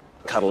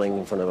 cuddling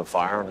in front of a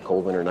fire on a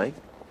cold winter night.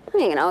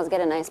 You can always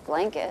get a nice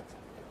blanket.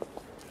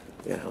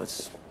 Yeah,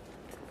 it's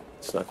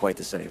not quite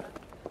the same.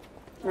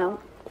 No?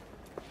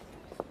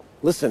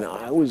 Listen,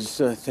 I was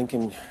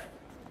thinking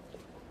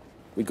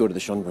we'd go to the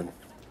Schönbrunn.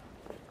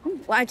 Oh,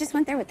 well, I just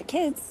went there with the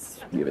kids.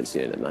 You haven't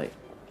seen it at night.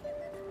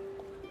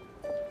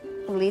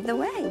 Lead the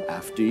way.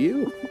 After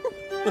you.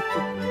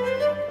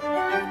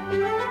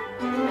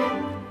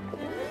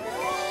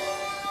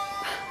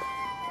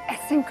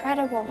 It's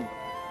incredible.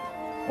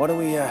 Why don't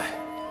we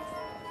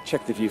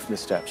check the view from the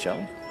steps, shall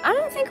we? I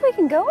don't think we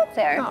can go up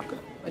there. Oh, good.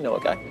 I know a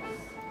guy.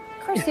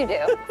 Of course you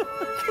do.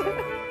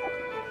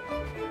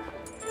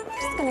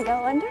 Just gonna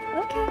go under?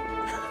 Okay.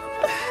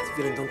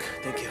 Vielen Dank.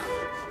 Thank you.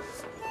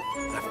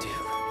 After you.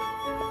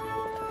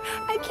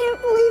 I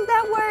can't believe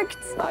that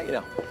worked. You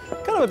know,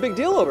 kind of a big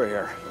deal over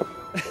here.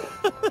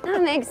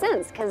 That makes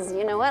sense, because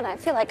you know what? I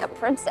feel like a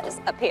princess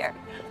up here.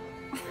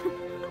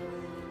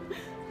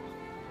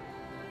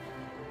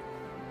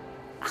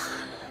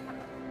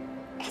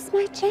 It's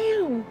my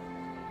jam.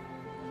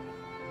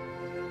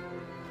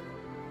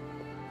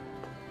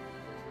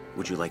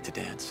 Would you like to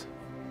dance?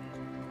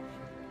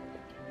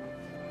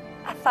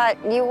 I thought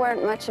you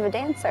weren't much of a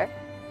dancer.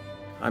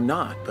 I'm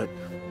not, but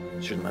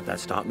shouldn't let that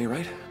stop me,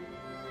 right?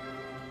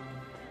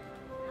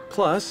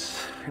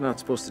 Plus, you're not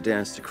supposed to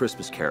dance to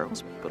Christmas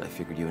carols, but I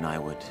figured you and I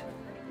would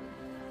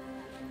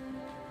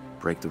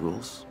break the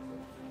rules.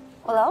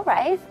 Well, all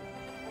right.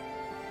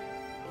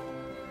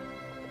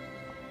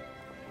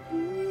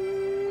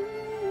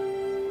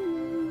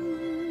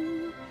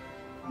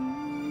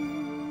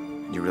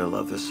 You really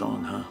love this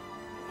song, huh?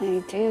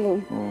 I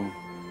do.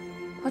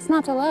 What's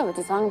not to love? It's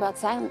a song about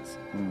silence.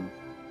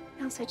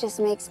 It also just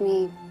makes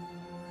me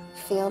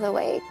feel the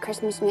way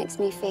Christmas makes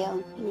me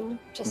feel, you know?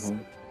 Just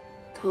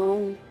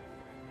calm,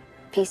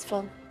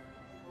 peaceful,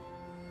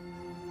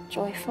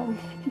 joyful.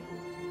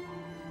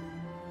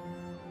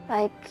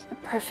 Like a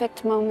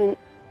perfect moment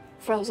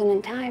frozen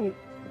in time.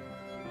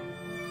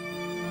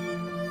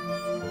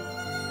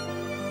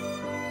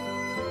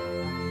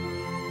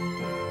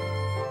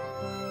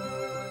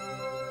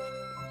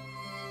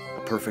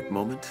 A perfect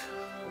moment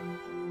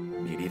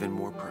made even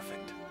more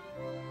perfect.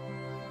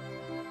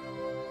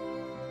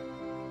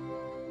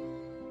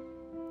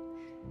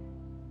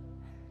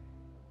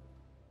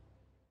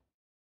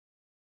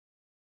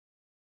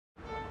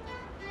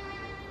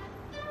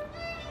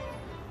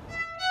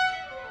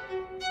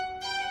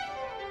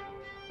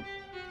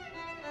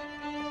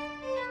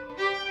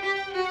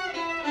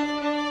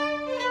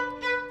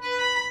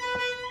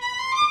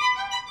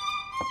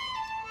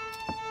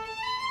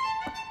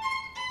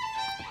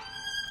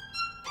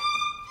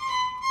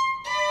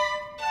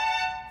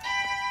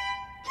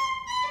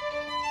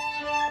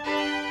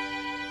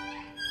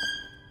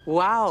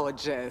 Wow,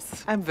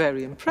 Jess, I'm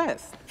very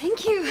impressed.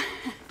 Thank you.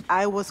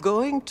 I was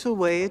going to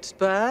wait,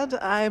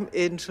 but I'm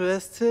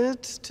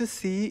interested to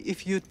see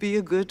if you'd be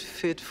a good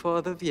fit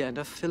for the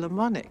Vienna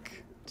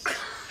Philharmonic.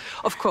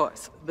 Of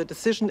course, the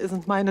decision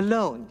isn't mine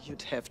alone.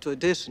 You'd have to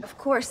audition. Of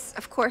course,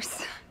 of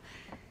course.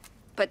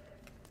 But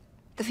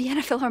the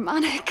Vienna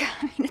Philharmonic,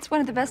 I mean, it's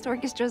one of the best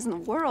orchestras in the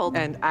world.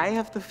 And I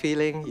have the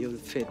feeling you'll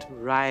fit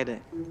right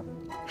in.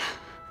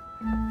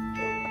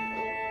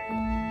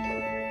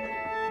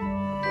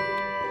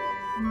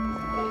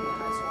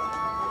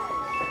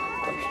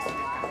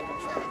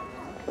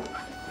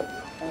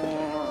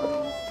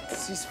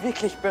 Sie ist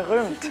wirklich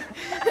berühmt.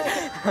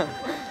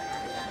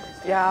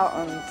 Ja,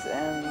 und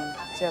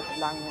sie hat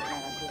lange mit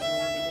meiner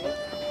Cousine gelebt.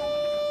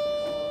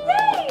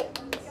 Yay!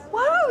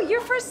 Wow,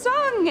 your first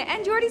song,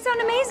 and you already sound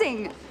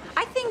amazing.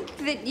 I think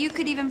that you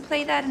could even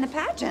play that in a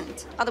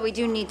pageant. Although we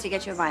do need to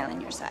get you a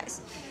violin your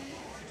size.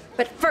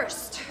 But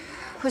first,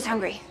 who's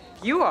hungry?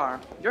 You are.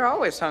 You're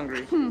always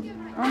hungry.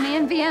 Only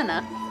in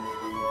Vienna.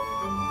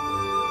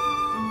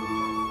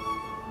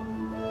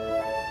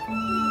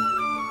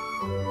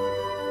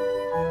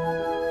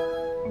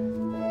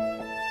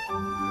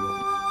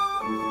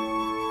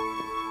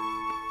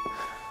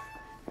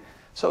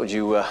 So, did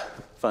you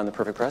find the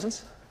perfect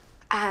presents?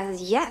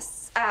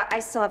 Yes. I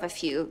still have a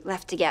few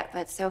left to get,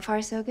 but so far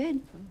so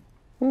good.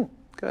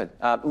 Good.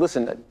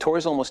 Listen,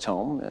 Tori's almost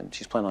home, and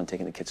she's planning on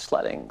taking the kids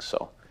sledding,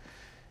 so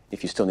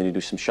if you still need to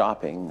do some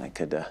shopping, I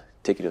could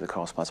take you to the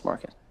Karlsplatz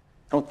Market.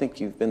 I don't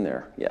think you've been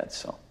there yet,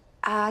 so.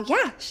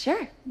 Yeah,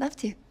 sure. Love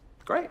to.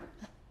 Great.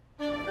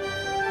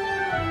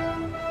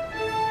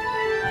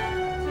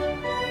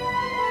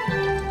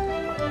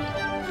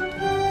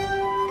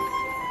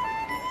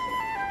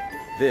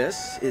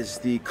 This is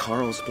the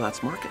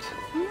Karlsplatz Market.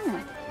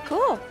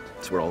 Cool.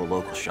 It's where all the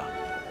locals shop.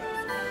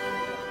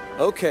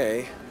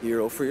 Okay,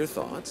 Euro for your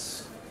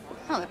thoughts.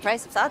 Oh, the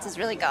price of thoughts has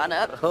really gone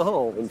up.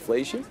 Oh,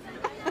 inflation?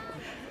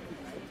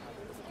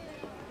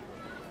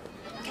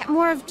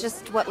 More of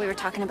just what we were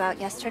talking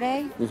about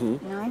yesterday. You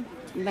know,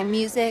 my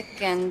music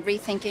and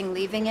rethinking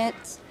leaving it.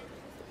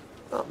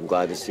 Oh, I'm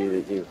glad to see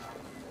that you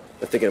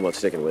are thinking about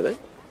sticking with it.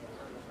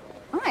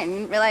 Oh, I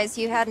didn't realize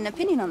you had an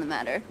opinion on the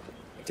matter.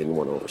 Didn't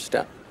want to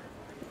overstep.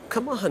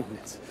 Come on.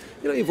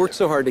 You know, you've worked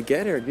so hard to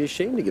get here. It'd be a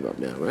shame to give up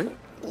now, right?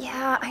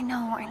 Yeah, I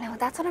know.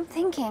 That's what I'm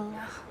thinking.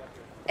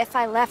 If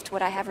I left,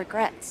 would I have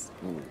regrets?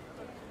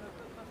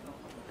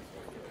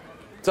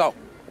 So,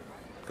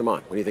 come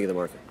on. What do you think of the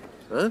market?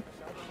 Huh?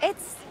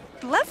 It's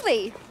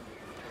lovely.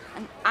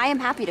 And I am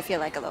happy to feel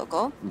like a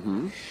local.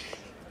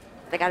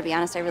 But I gotta be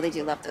honest, I really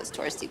do love those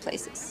touristy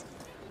places.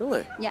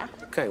 Really? Yeah.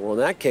 Okay, well, in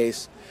that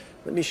case,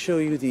 let me show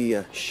you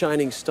the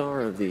shining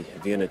star of the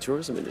Vienna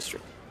tourism industry.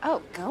 Oh,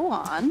 go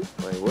on.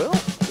 I will.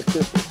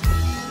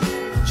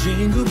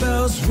 Jingle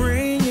bells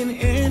ringing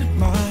in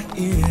my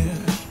ear.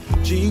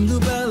 Jingle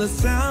bell, a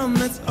sound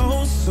that's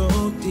oh so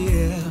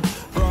dear.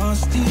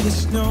 Frosty the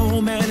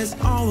snowman is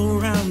all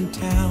around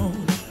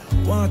town.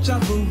 Watch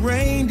out for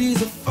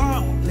reindeers are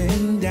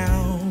falling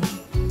down.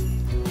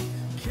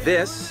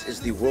 This is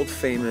the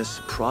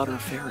world-famous Prater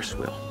Ferris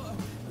wheel.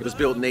 It was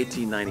built in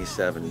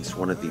 1897. It's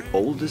one of the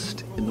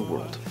oldest in the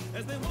world.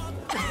 Is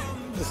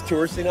this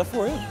touristy enough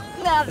for you?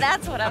 Now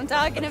that's what I'm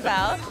talking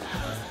about.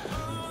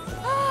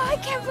 Oh, I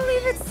can't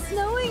believe it's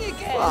snowing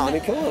again. Well, I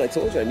mean, come on. I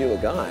told you I knew a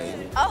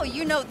guy. Oh,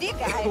 you know the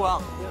guy.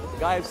 Well, the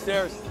guy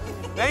upstairs.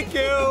 Thank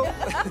you.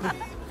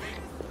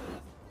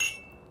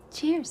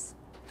 Cheers.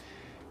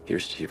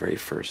 Here's to your very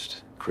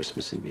first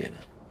Christmas in Vienna.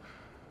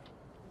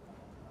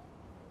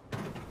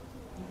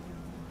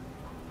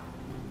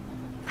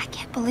 I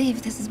can't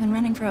believe this has been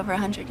running for over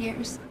 100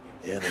 years.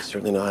 Yeah, they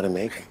certainly know how to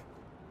make it.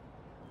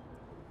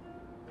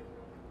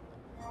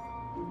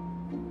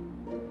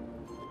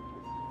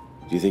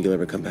 Do you think you'll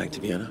ever come back to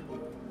Vienna?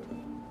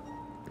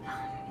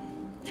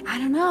 I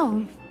don't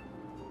know.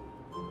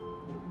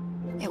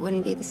 It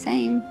wouldn't be the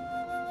same.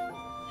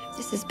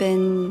 This has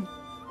been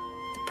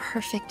the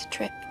perfect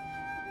trip.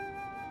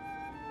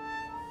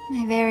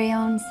 My very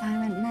own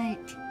silent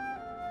night.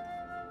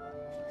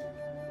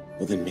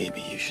 Well, then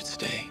maybe you should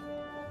stay.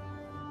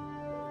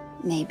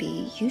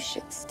 Maybe you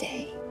should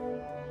stay.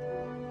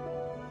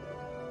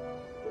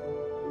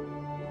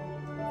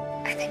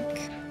 I think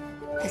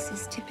this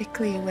is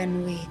typically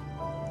when we...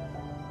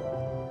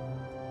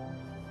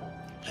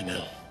 I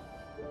know.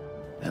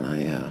 And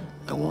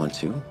I want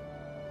to.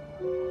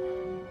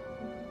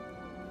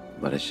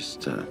 But it's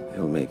just, it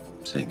will make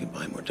saying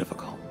goodbye more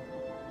difficult.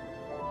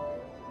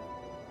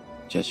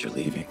 Jess, you're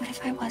leaving. What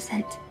if I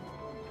wasn't?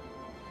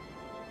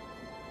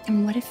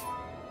 And what if,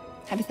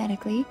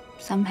 hypothetically,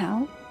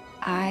 somehow,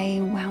 I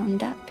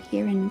wound up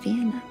here in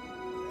Vienna?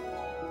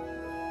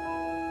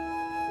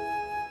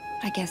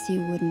 I guess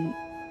you wouldn't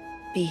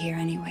be here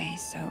anyway,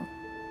 so...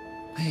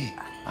 Hey,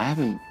 I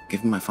haven't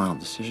given my final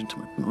decision to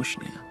my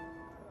promotion yet.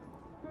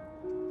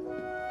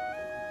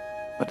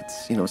 But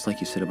it's, you know, it's like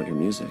you said about your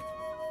music.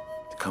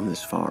 To come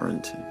this far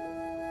and to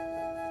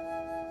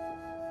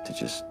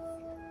just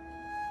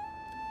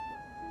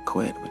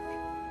quit, but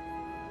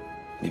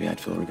maybe I'd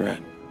feel regret.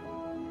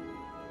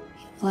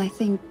 Well, I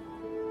think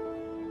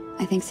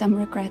some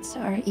regrets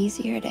are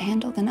easier to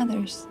handle than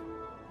others.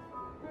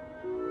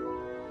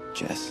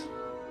 Jess,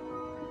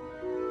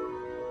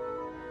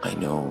 I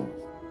know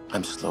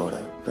I'm slow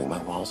to bring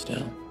my walls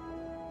down,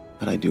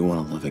 but I do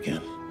want to love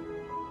again.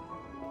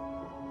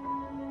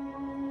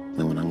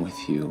 And when I'm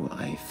with you,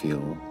 I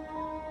feel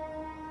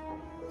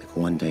like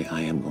one day I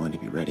am going to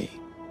be ready.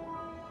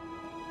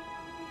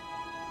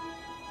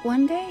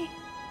 One day?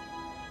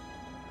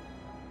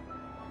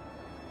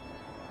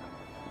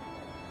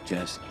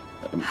 Jess,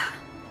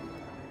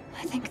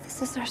 I think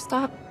this is our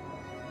stop.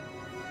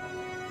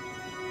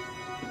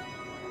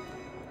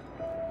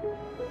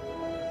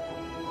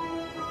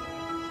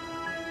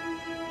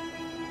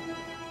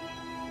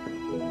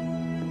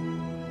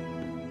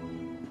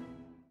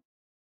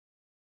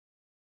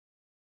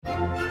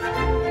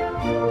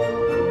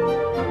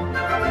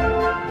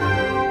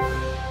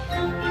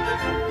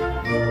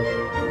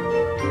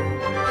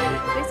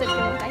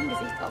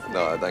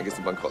 Na, dann gehst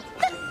du bankrott.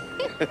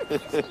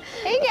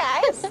 Hey,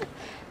 guys.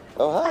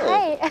 Oh,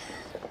 hi. Hi.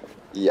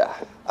 Yeah,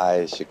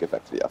 I should get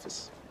back to the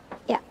office.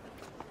 Yeah.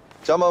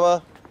 Ciao,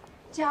 Mama.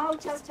 Ciao,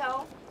 ciao,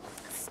 ciao.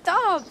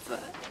 Stop.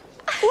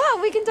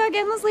 Well, we can talk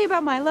endlessly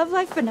about my love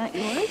life, but not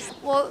yours.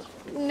 Well,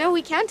 no,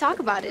 we can talk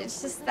about it.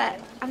 It's just that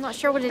I'm not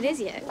sure what it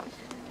is yet.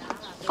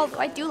 Although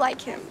I do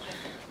like him.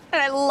 And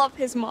I love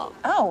his mom.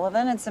 Oh, well,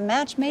 then it's a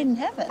match made in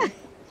heaven.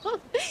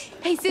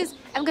 Hey, Sus,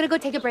 I'm gonna go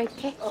take a break,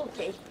 okay?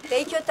 Okay,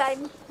 take your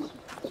time.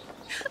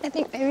 I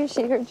think maybe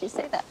she heard you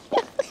say that.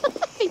 I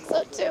think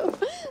so, too.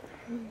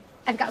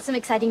 I've got some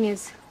exciting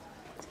news.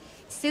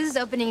 Sus is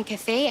opening a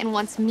cafe and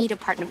wants me to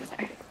partner with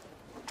her.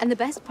 And the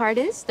best part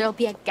is there'll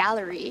be a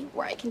gallery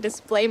where I can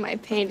display my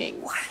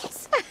paintings.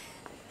 What?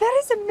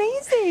 That is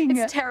amazing.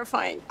 It's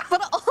terrifying,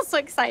 but also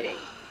exciting.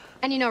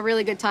 And, you know,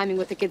 really good timing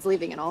with the kids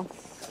leaving and all.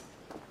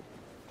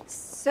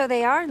 So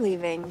they are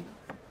leaving.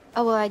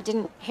 Oh, well, I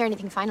didn't hear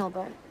anything final,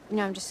 but, you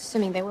know, I'm just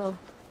assuming they will.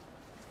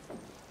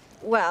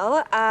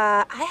 Well,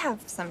 I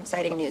have some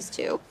exciting news,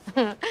 too.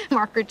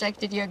 Mark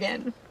rejected you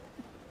again.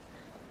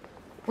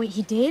 Wait,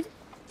 he did?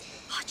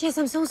 Oh, Jess,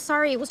 I'm so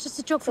sorry. It was just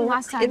a joke from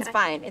last time.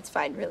 It's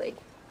fine, really.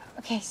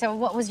 Okay, so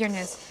what was your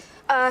news?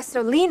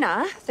 So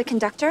Lena, the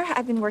conductor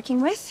I've been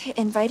working with,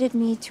 invited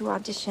me to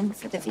audition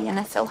for the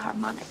Vienna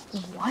Philharmonic.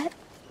 What?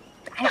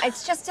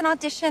 It's just an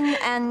audition,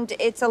 and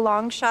it's a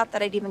long shot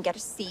that I'd even get a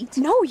seat.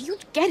 No,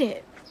 you'd get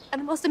it.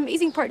 And the most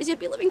amazing part is you'd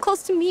be living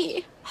close to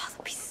me. Oh,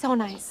 that'd be so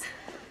nice.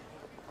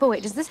 But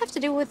wait, does this have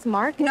to do with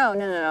Mark? No.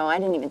 I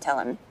didn't even tell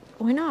him.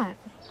 Why not?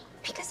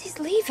 Because he's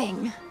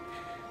leaving.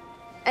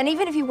 And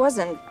even if he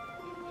wasn't,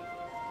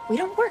 we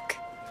don't work.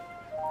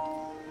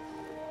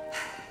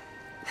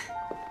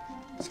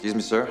 Excuse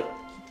me, sir.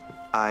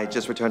 I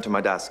just returned to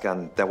my desk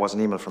and there was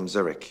an email from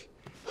Zurich.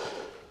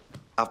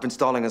 I've been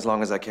stalling as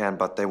long as I can,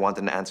 but they want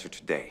an answer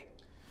today.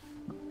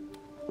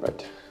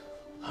 Right.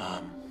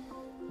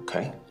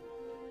 Okay.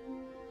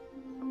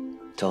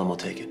 Tell them we'll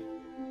take it.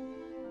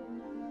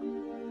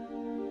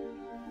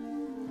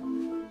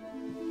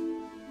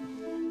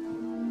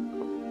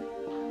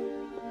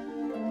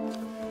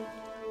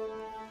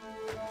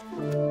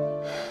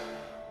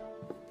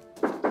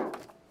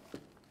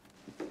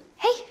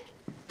 Hey,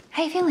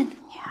 how you feeling?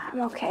 Yeah,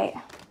 I'm okay.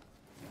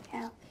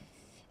 Yeah.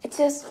 It's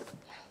just...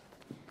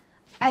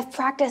 I've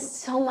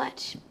practiced so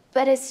much,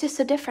 but it's just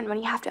so different when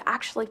you have to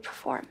actually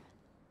perform.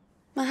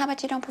 Well, how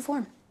about you don't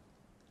perform?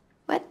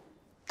 What?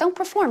 Don't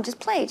perform, just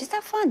play, just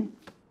have fun.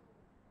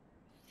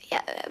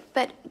 Yeah,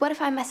 but what if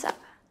I mess up?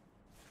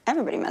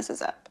 Everybody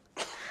messes up.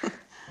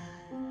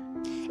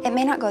 It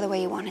may not go the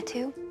way you want it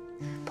to,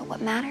 but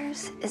what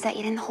matters is that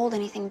you didn't hold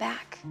anything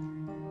back.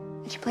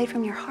 That you played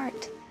from your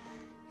heart.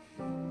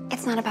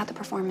 It's not about the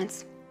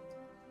performance.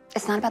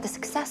 It's not about the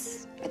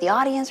success or the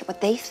audience or what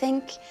they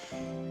think.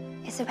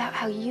 It's about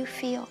how you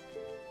feel.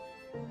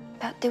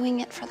 About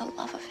doing it for the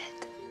love of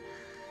it.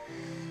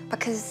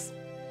 Because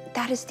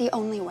that is the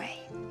only way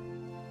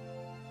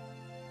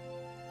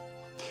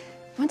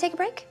Want to take a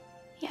break?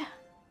 Yeah.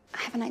 I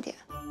have an idea.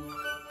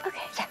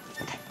 Okay. Yeah.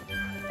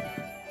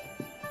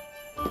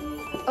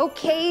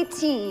 Okay,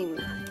 team.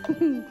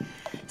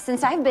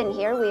 Since I've been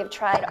here, we have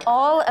tried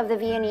all of the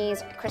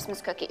Viennese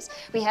Christmas cookies.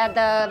 We had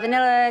the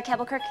vanilla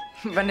Kebelkirk.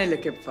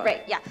 Vanillekipferl.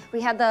 Right, yeah.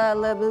 We had the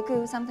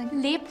Lebkuchen something.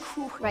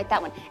 Lebkuchen. Right,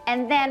 that one.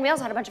 And then we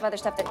also had a bunch of other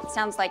stuff that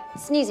sounds like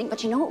sneezing.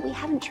 But you know what we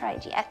haven't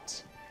tried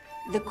yet?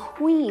 The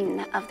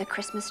queen of the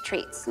Christmas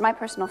treats. My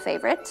personal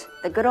favorite,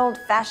 the good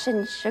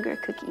old-fashioned sugar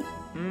cookie.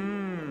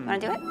 Wanna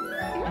do it?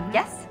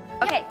 Yes?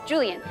 Okay,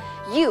 Julian,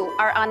 you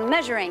are on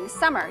measuring.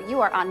 Summer, you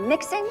are on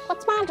mixing.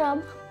 What's my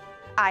job?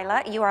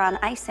 Isla, you are on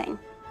icing.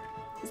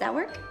 Does that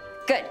work?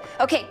 Good.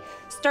 Okay,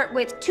 start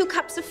with 2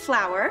 cups of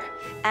flour.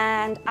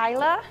 And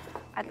Isla,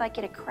 I'd like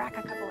you to crack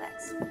a couple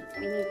eggs.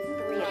 We need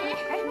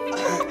 3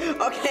 of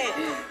them, okay? Okay.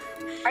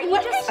 Are you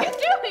What just... are you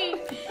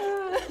doing?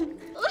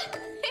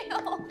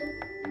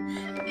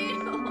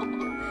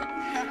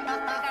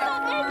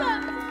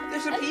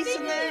 There's a piece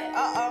in there?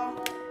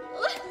 Uh-oh.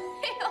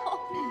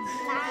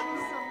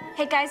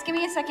 Hey, guys, give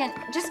me a second.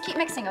 Just keep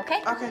mixing,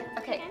 okay? Okay.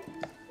 Okay.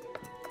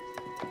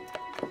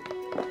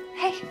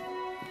 Hey.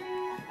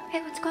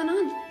 Hey, what's going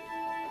on?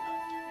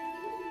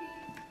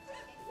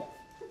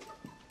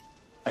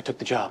 I took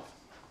the job.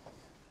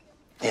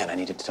 Yeah, and I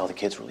needed to tell the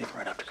kids we're leaving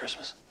right after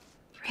Christmas.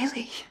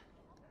 Really?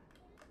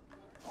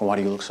 Well, why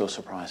do you look so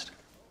surprised?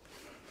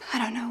 I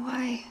don't know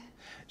why.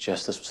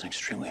 Jess, this was an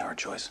extremely hard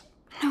choice.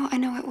 No, I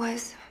know it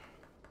was.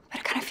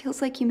 But it kind of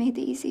feels like you made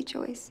the easy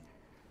choice.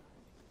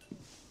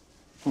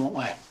 In what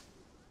way?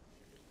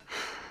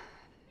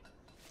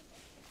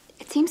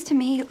 It seems to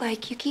me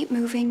like you keep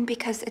moving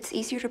because it's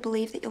easier to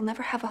believe that you'll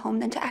never have a home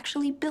than to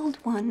actually build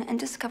one and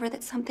discover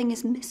that something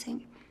is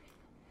missing.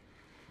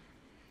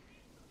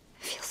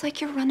 It feels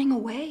like you're running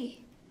away.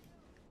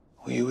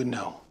 Well, you would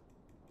know.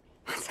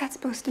 What's that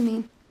supposed to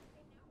mean?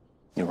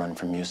 You run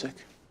from music.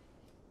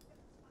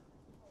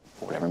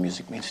 Whatever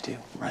music means to you,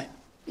 right?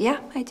 Yeah,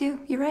 I do.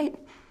 You're right.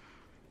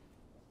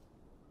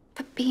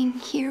 But being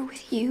here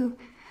with you,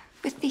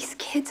 with these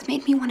kids,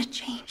 made me want to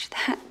change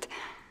that.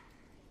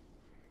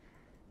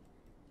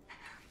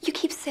 You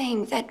keep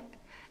saying that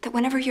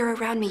whenever you're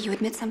around me, you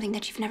admit something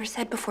that you've never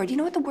said before. Do you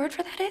know what the word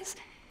for that is?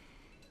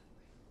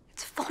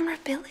 It's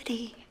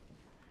vulnerability.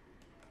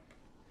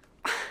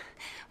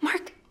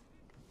 Mark,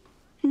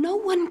 no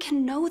one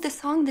can know the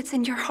song that's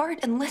in your heart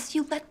unless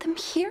you let them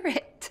hear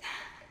it.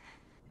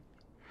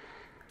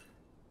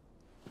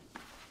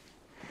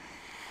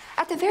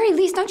 At the very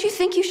least, don't you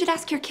think you should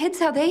ask your kids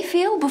how they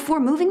feel before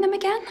moving them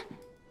again?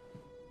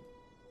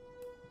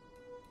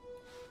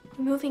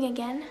 Moving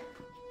again?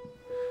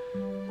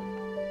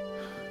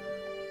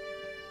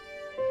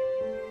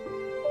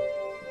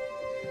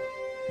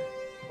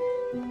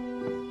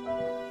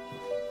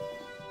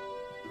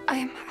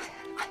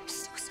 I'm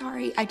so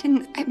sorry. I'm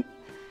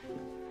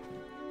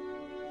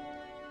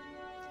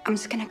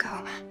just gonna go.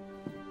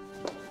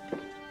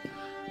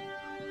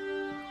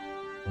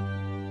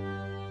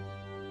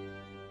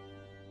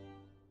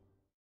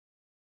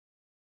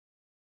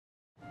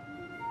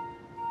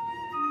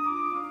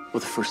 Well,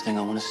 the first thing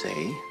I want to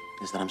say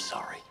is that I'm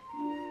sorry.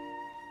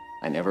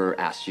 I never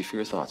asked you for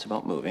your thoughts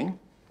about moving,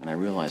 and I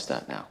realize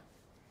that now.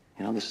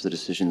 You know, this is a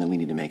decision that we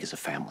need to make as a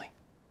family.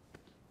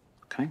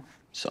 Okay?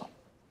 So.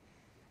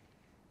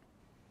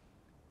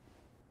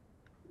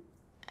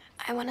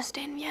 I want to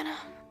stay in Vienna.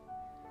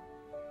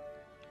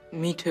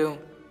 Me too.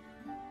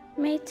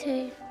 Me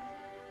too.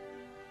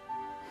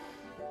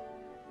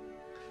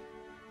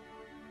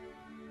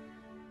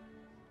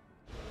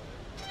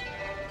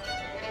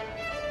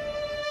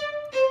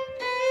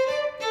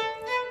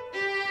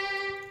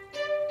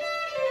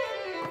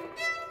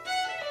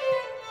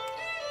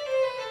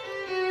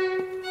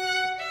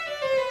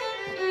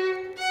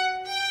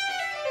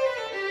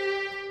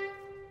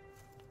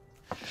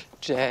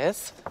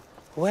 Jess,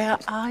 where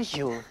are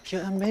you?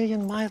 You're a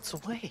million miles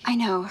away. I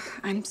know.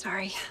 I'm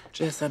sorry.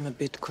 Jess, I'm a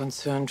bit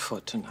concerned for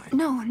tonight.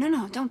 No,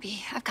 don't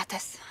be. I've got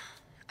this.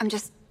 I'm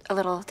just a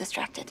little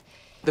distracted.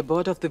 The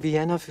board of the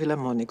Vienna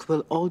Philharmonic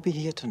will all be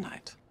here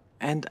tonight.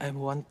 And I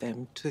want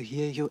them to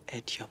hear you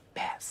at your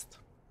best.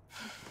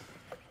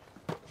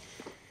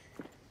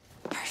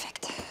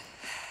 Perfect.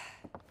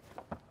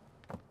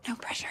 No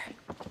pressure.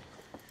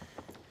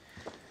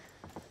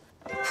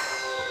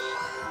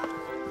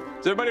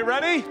 Is everybody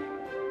ready?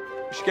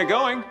 We should get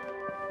going.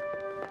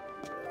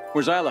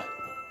 Where's Isla?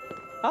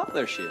 Oh,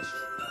 there she is.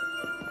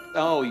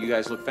 Oh, you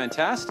guys look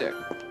fantastic.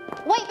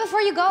 Wait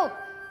before you go.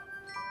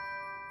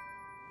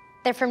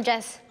 They're from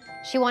Jess.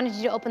 She wanted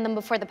you to open them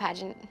before the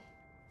pageant.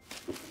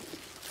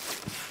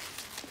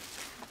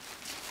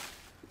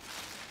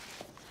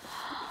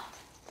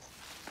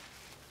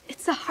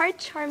 It's a heart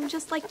charm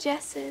just like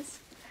Jess's.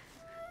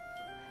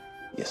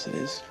 Yes, it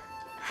is.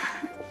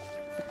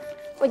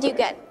 What'd you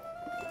get?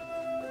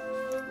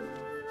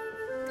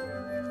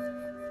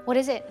 What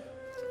is it?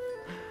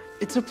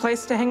 It's a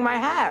place to hang my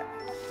hat.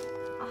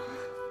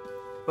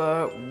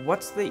 But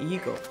what's the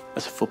eagle?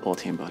 That's a football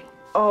team, bud.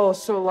 Oh,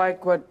 so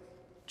like what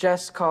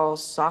Jess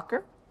calls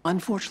soccer?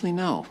 Unfortunately,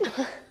 no.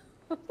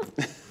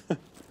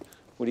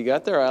 What do you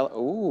got there, Isla?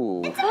 Ooh.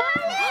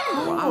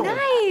 Wow.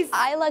 Nice.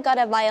 Isla got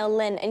a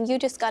violin, and you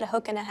just got a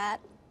hook and a hat.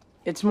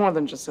 It's more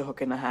than just a hook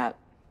and a hat.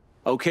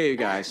 Okay, you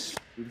guys,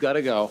 we've got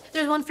to go.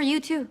 There's one for you,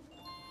 too.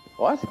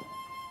 What?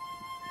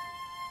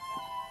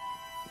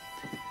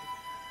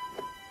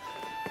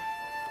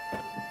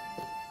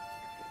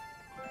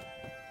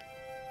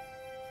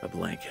 A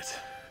blanket.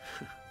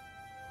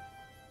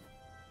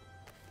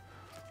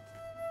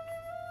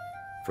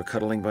 For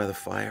cuddling by the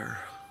fire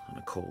on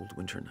a cold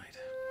winter night.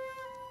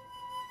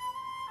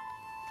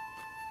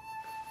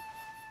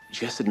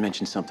 Jess had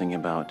mentioned something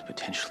about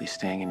potentially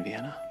staying in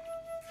Vienna.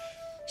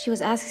 She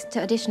was asked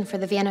to audition for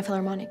the Vienna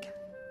Philharmonic.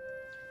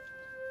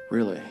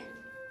 Really?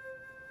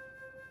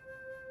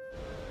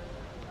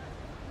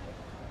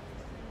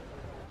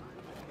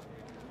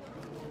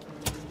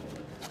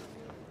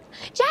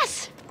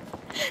 Jess!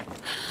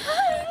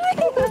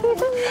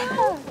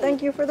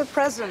 Thank you for the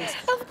present.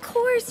 Of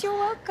course, you're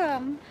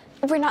welcome.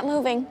 We're not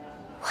moving.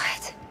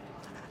 What?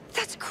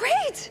 That's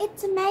great!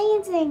 It's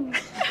amazing.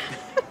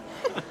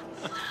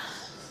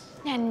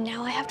 And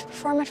now I have to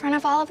perform in front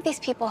of all of these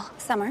people.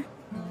 Summer,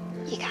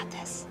 you got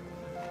this.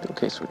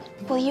 Okay, sweetie.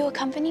 Will you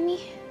accompany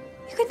me?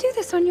 You can do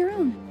this on your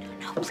own.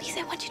 No, please,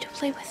 I want you to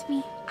play with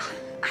me.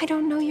 I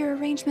don't know your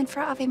arrangement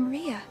for Ave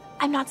Maria.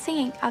 I'm not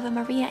singing Ave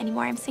Maria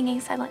anymore. I'm singing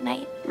Silent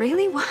Night.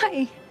 Really?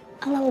 Why?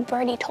 A little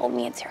birdie told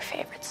me it's your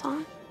favorite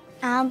song.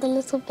 I'm the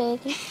little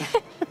baby.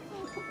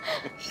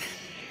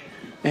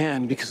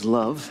 And because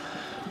love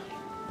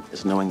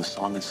is knowing the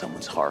song in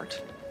someone's heart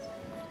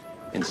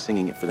and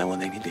singing it for them when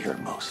they need to hear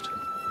it most.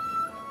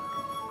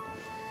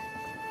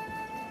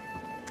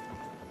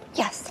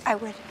 Yes, I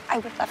would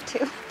love to.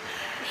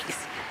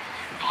 Thanks.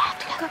 I have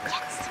to go.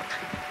 Yes.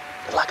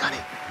 Good luck,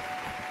 honey.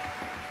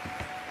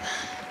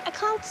 I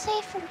can't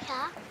see from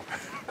here.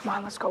 Come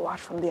on, let's go watch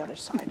from the other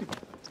side.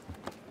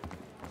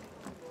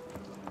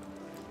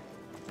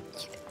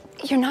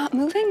 You're not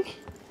moving?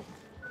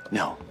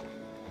 No.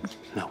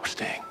 No, we're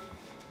staying.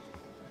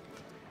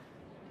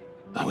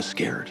 I was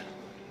scared.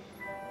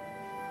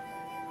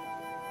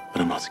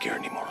 But I'm not scared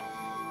anymore.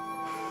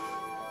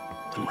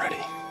 I'm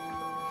ready.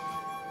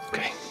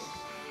 Okay.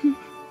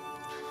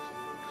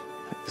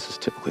 This is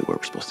typically where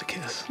we're supposed to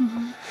kiss.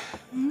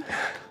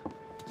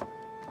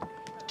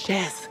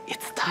 Jess,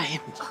 it's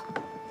time.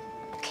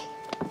 Okay.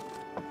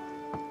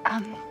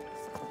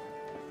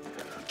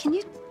 Can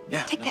you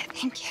take that?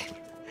 Thank you.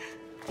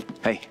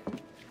 Hey.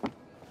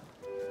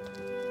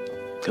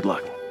 Good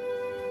luck.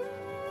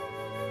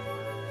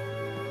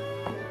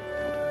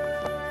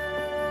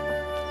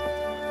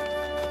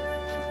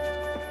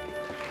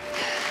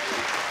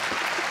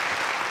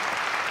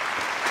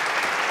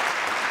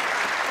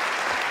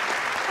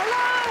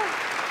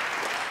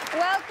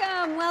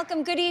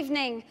 Welcome, good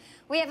evening.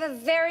 We have a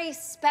very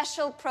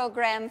special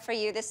program for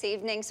you this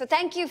evening, so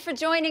thank you for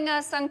joining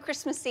us on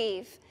Christmas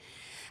Eve.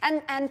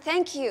 And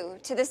thank you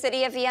to the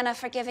city of Vienna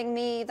for giving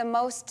me the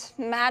most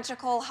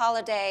magical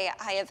holiday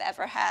I have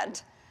ever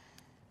had.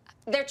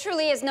 There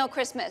truly is no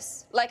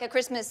Christmas like a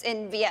Christmas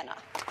in Vienna.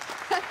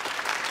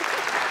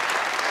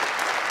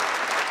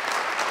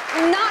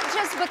 Not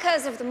just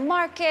because of the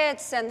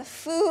markets and the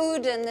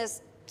food and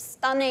this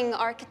stunning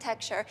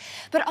architecture,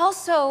 but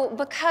also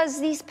because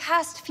these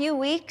past few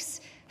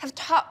weeks have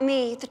taught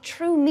me the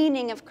true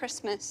meaning of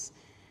Christmas.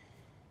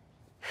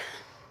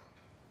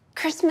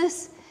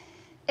 Christmas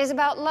is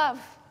about love.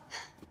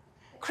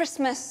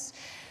 Christmas,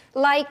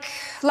 like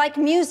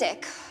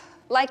music,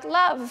 like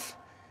love,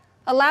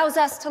 allows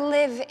us to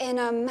live in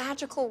a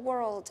magical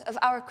world of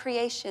our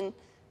creation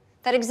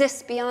that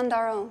exists beyond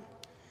our own.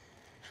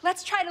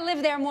 Let's try to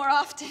live there more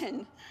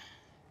often.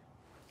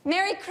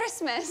 Merry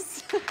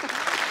Christmas.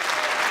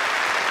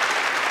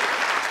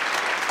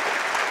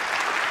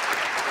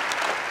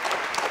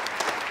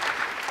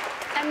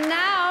 And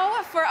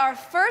now, for our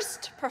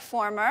first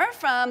performer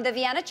from the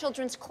Vienna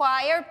Children's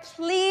Choir,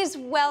 please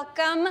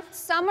welcome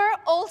Summer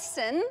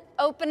Olsen,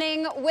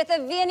 opening with a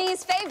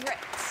Viennese favorite.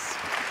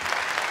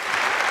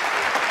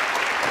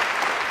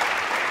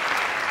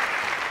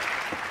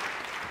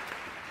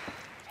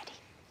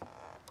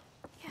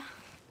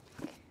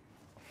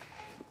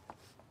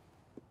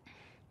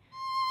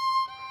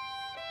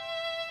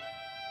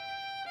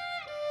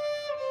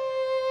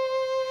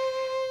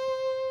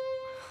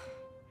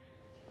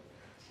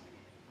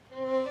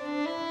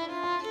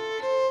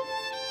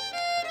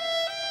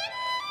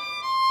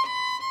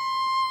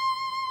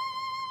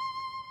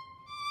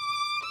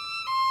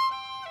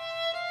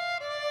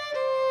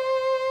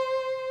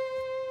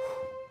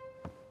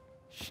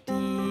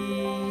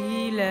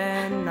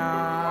 Stille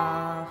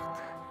Nacht,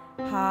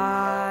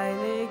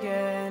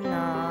 heilige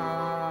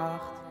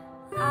Nacht,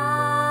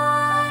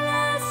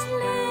 alles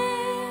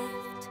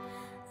lebt,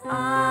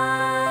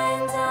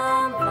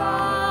 einsam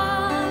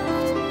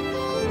wacht,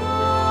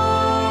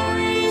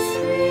 glory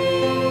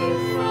stream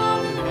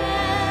from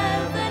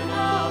heaven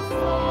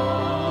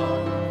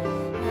afar,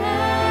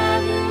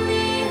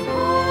 heavenly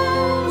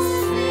hosts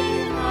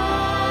sing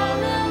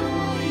hallelujah.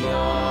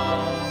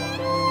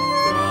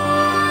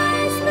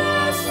 Christ the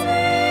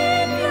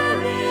Savior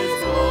is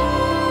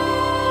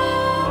born.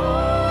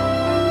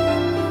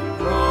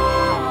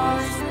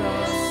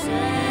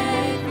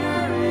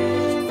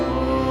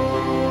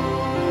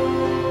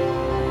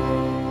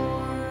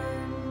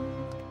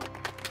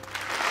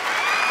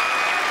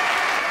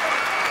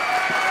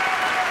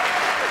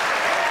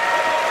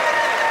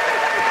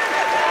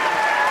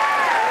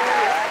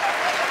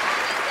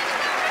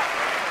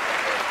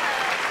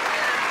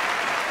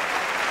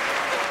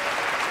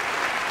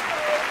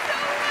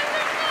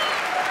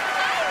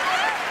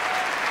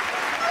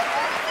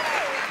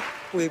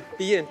 We'll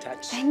be in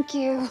touch. Thank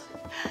you.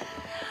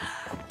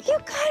 You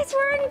guys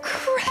were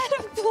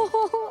incredible,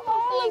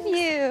 all of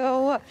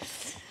you.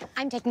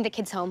 I'm taking the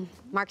kids home.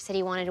 Mark said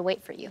he wanted to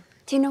wait for you.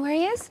 Do you know where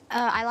he is?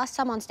 I lost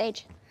Tom on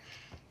stage.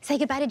 Say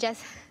goodbye to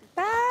Jess.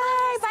 Bye.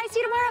 Bye. See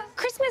you tomorrow.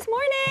 Christmas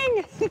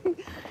morning.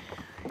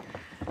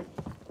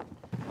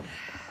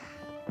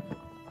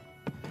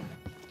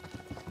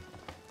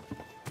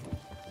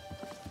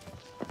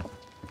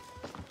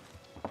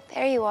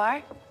 There you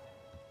are.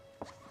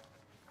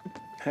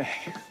 Hey.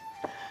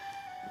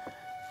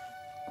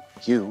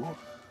 You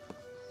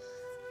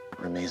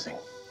were amazing.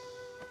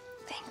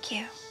 Thank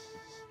you.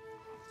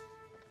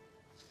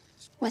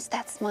 What's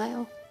that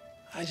smile?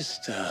 I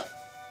just was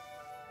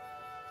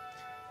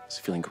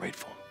feeling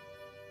grateful.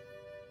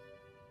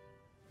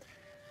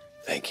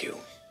 Thank you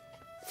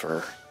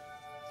for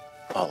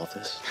all of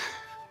this.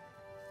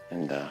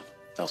 And I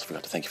also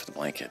forgot to thank you for the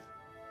blanket.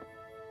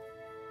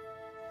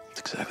 It's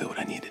exactly what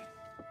I needed.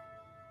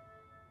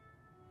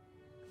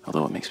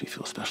 Although it makes me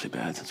feel especially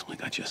bad since I only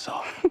got you a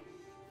sock.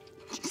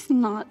 It's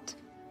not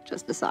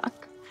just a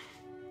sock.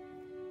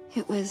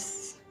 It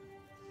was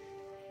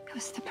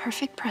the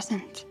perfect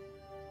present.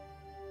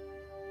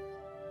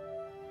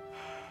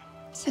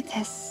 So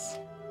this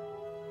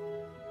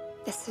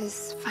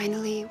is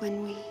finally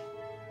when we